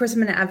 of course,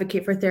 I'm going to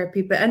advocate for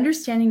therapy, but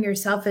understanding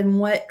yourself and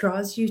what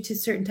draws you to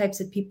certain types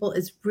of people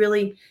is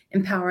really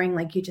empowering,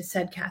 like you just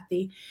said,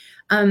 Kathy.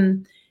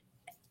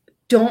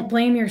 Don't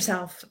blame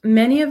yourself.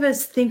 Many of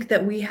us think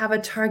that we have a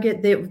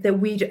target, that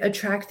we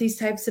attract these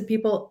types of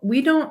people.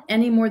 We don't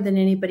any more than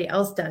anybody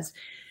else does.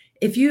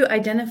 If you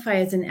identify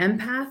as an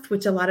empath,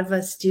 which a lot of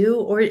us do,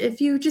 or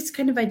if you just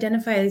kind of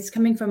identify as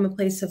coming from a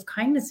place of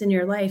kindness in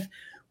your life,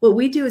 what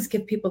we do is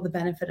give people the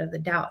benefit of the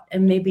doubt,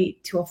 and maybe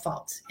to a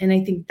fault. And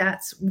I think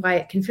that's why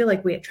it can feel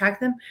like we attract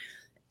them.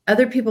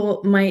 Other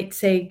people might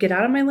say, get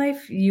out of my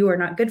life. You are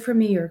not good for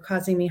me. You're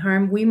causing me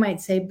harm. We might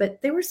say,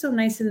 but they were so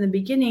nice in the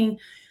beginning.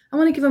 I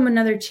want to give them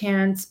another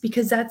chance,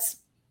 because that's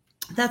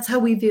how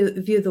we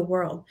view the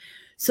world.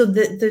 So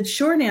the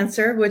short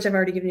answer, which I've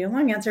already given you a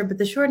long answer, but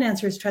the short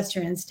answer is trust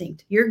your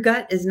instinct. Your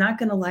gut is not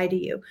going to lie to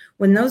you.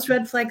 When those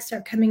red flags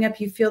start coming up,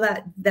 you feel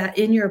that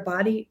in your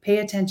body, pay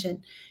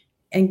attention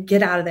and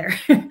get out of there.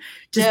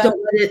 Just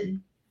don't let it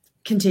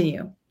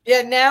continue.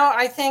 Yeah, now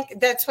I think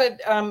that's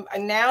what,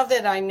 now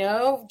that I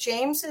know,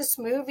 James's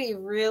movie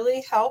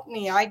really helped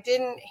me. I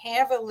didn't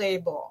have a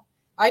label.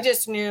 I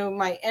just knew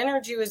my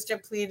energy was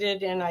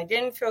depleted and I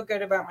didn't feel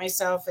good about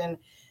myself. And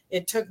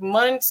it took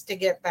months to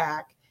get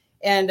back.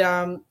 And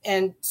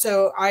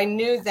so I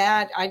knew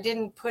that I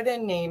didn't put a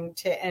name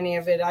to any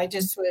of it. I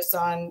just was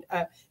on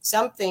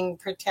something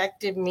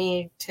protected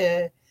me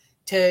to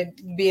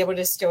be able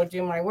to still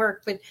do my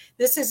work. But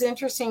this is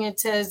interesting. It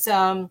says,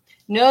 know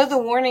the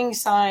warning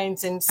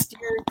signs and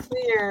steer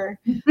clear.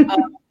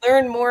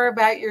 Learn more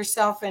about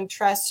yourself and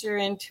trust your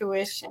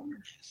intuition.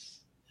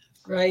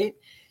 Right?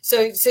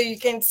 So you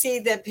can see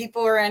that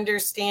people are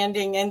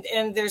understanding,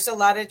 and there's a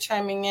lot of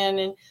chiming in.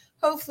 And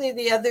hopefully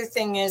the other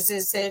thing is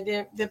that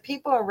if the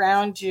people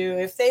around you,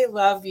 if they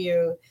love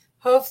you,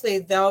 hopefully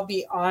they'll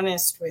be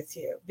honest with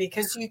you,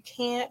 because you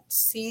can't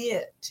see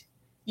it.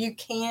 You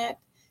can't.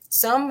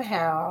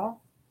 Somehow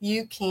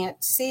you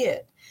can't see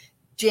it.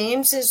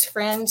 James's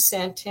friend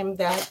sent him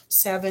that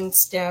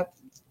 7-step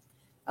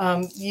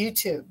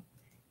YouTube.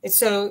 And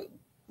so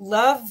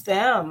love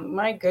them.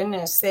 My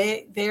goodness,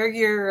 they're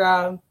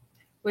your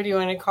what do you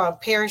want to call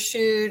it?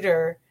 Parachute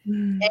or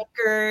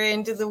anchor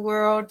into the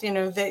world. You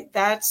know,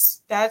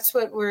 that's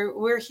what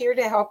we're here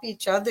to help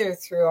each other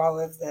through all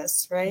of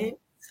this, right?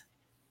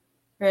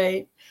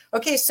 Right.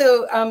 Okay,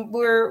 so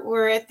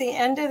we're at the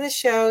end of the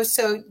show.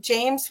 So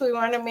James, we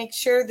want to make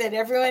sure that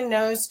everyone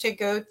knows to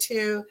go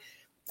to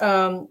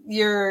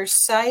your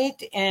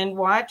site and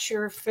watch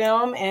your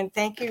film. And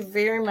thank you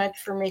very much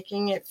for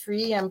making it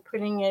free. I'm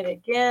putting it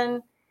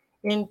again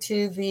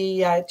into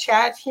the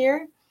chat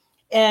here.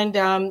 And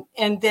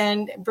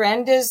then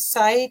Brenda's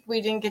site, we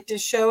didn't get to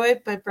show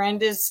it, but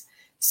Brenda's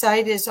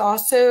site is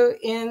also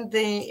in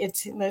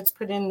let's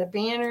put in the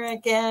banner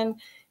again,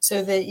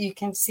 so that you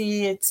can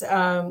see it's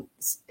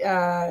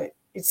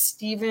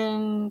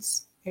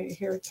Stevens.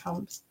 Here it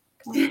comes.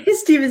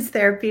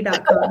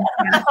 StevensTherapy.com.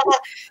 Yeah.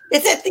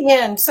 It's at the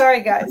end.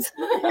 Sorry, guys.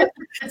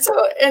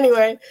 So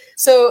anyway,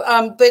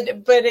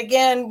 but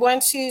again,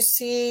 once you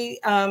see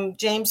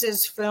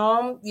James's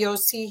film, you'll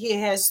see he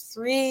has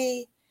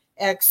 3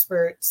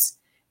 experts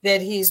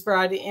that he's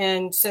brought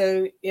in.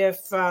 So if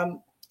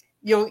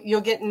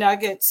you'll get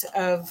nuggets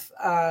of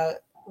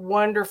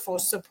wonderful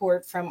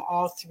support from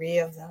all 3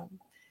 of them.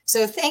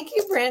 So thank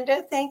you,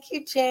 Brenda. Thank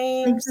you,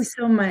 James. Thank you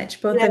so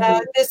much, both of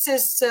you. This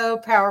is so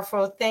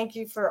powerful. Thank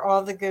you for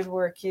all the good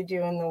work you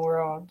do in the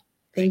world.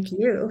 Thank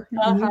you.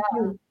 Uh-huh. You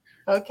too.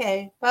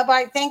 Okay.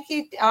 Bye-bye. Thank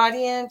you,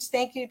 audience.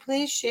 Thank you.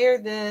 Please share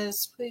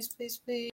this. Please, please, please.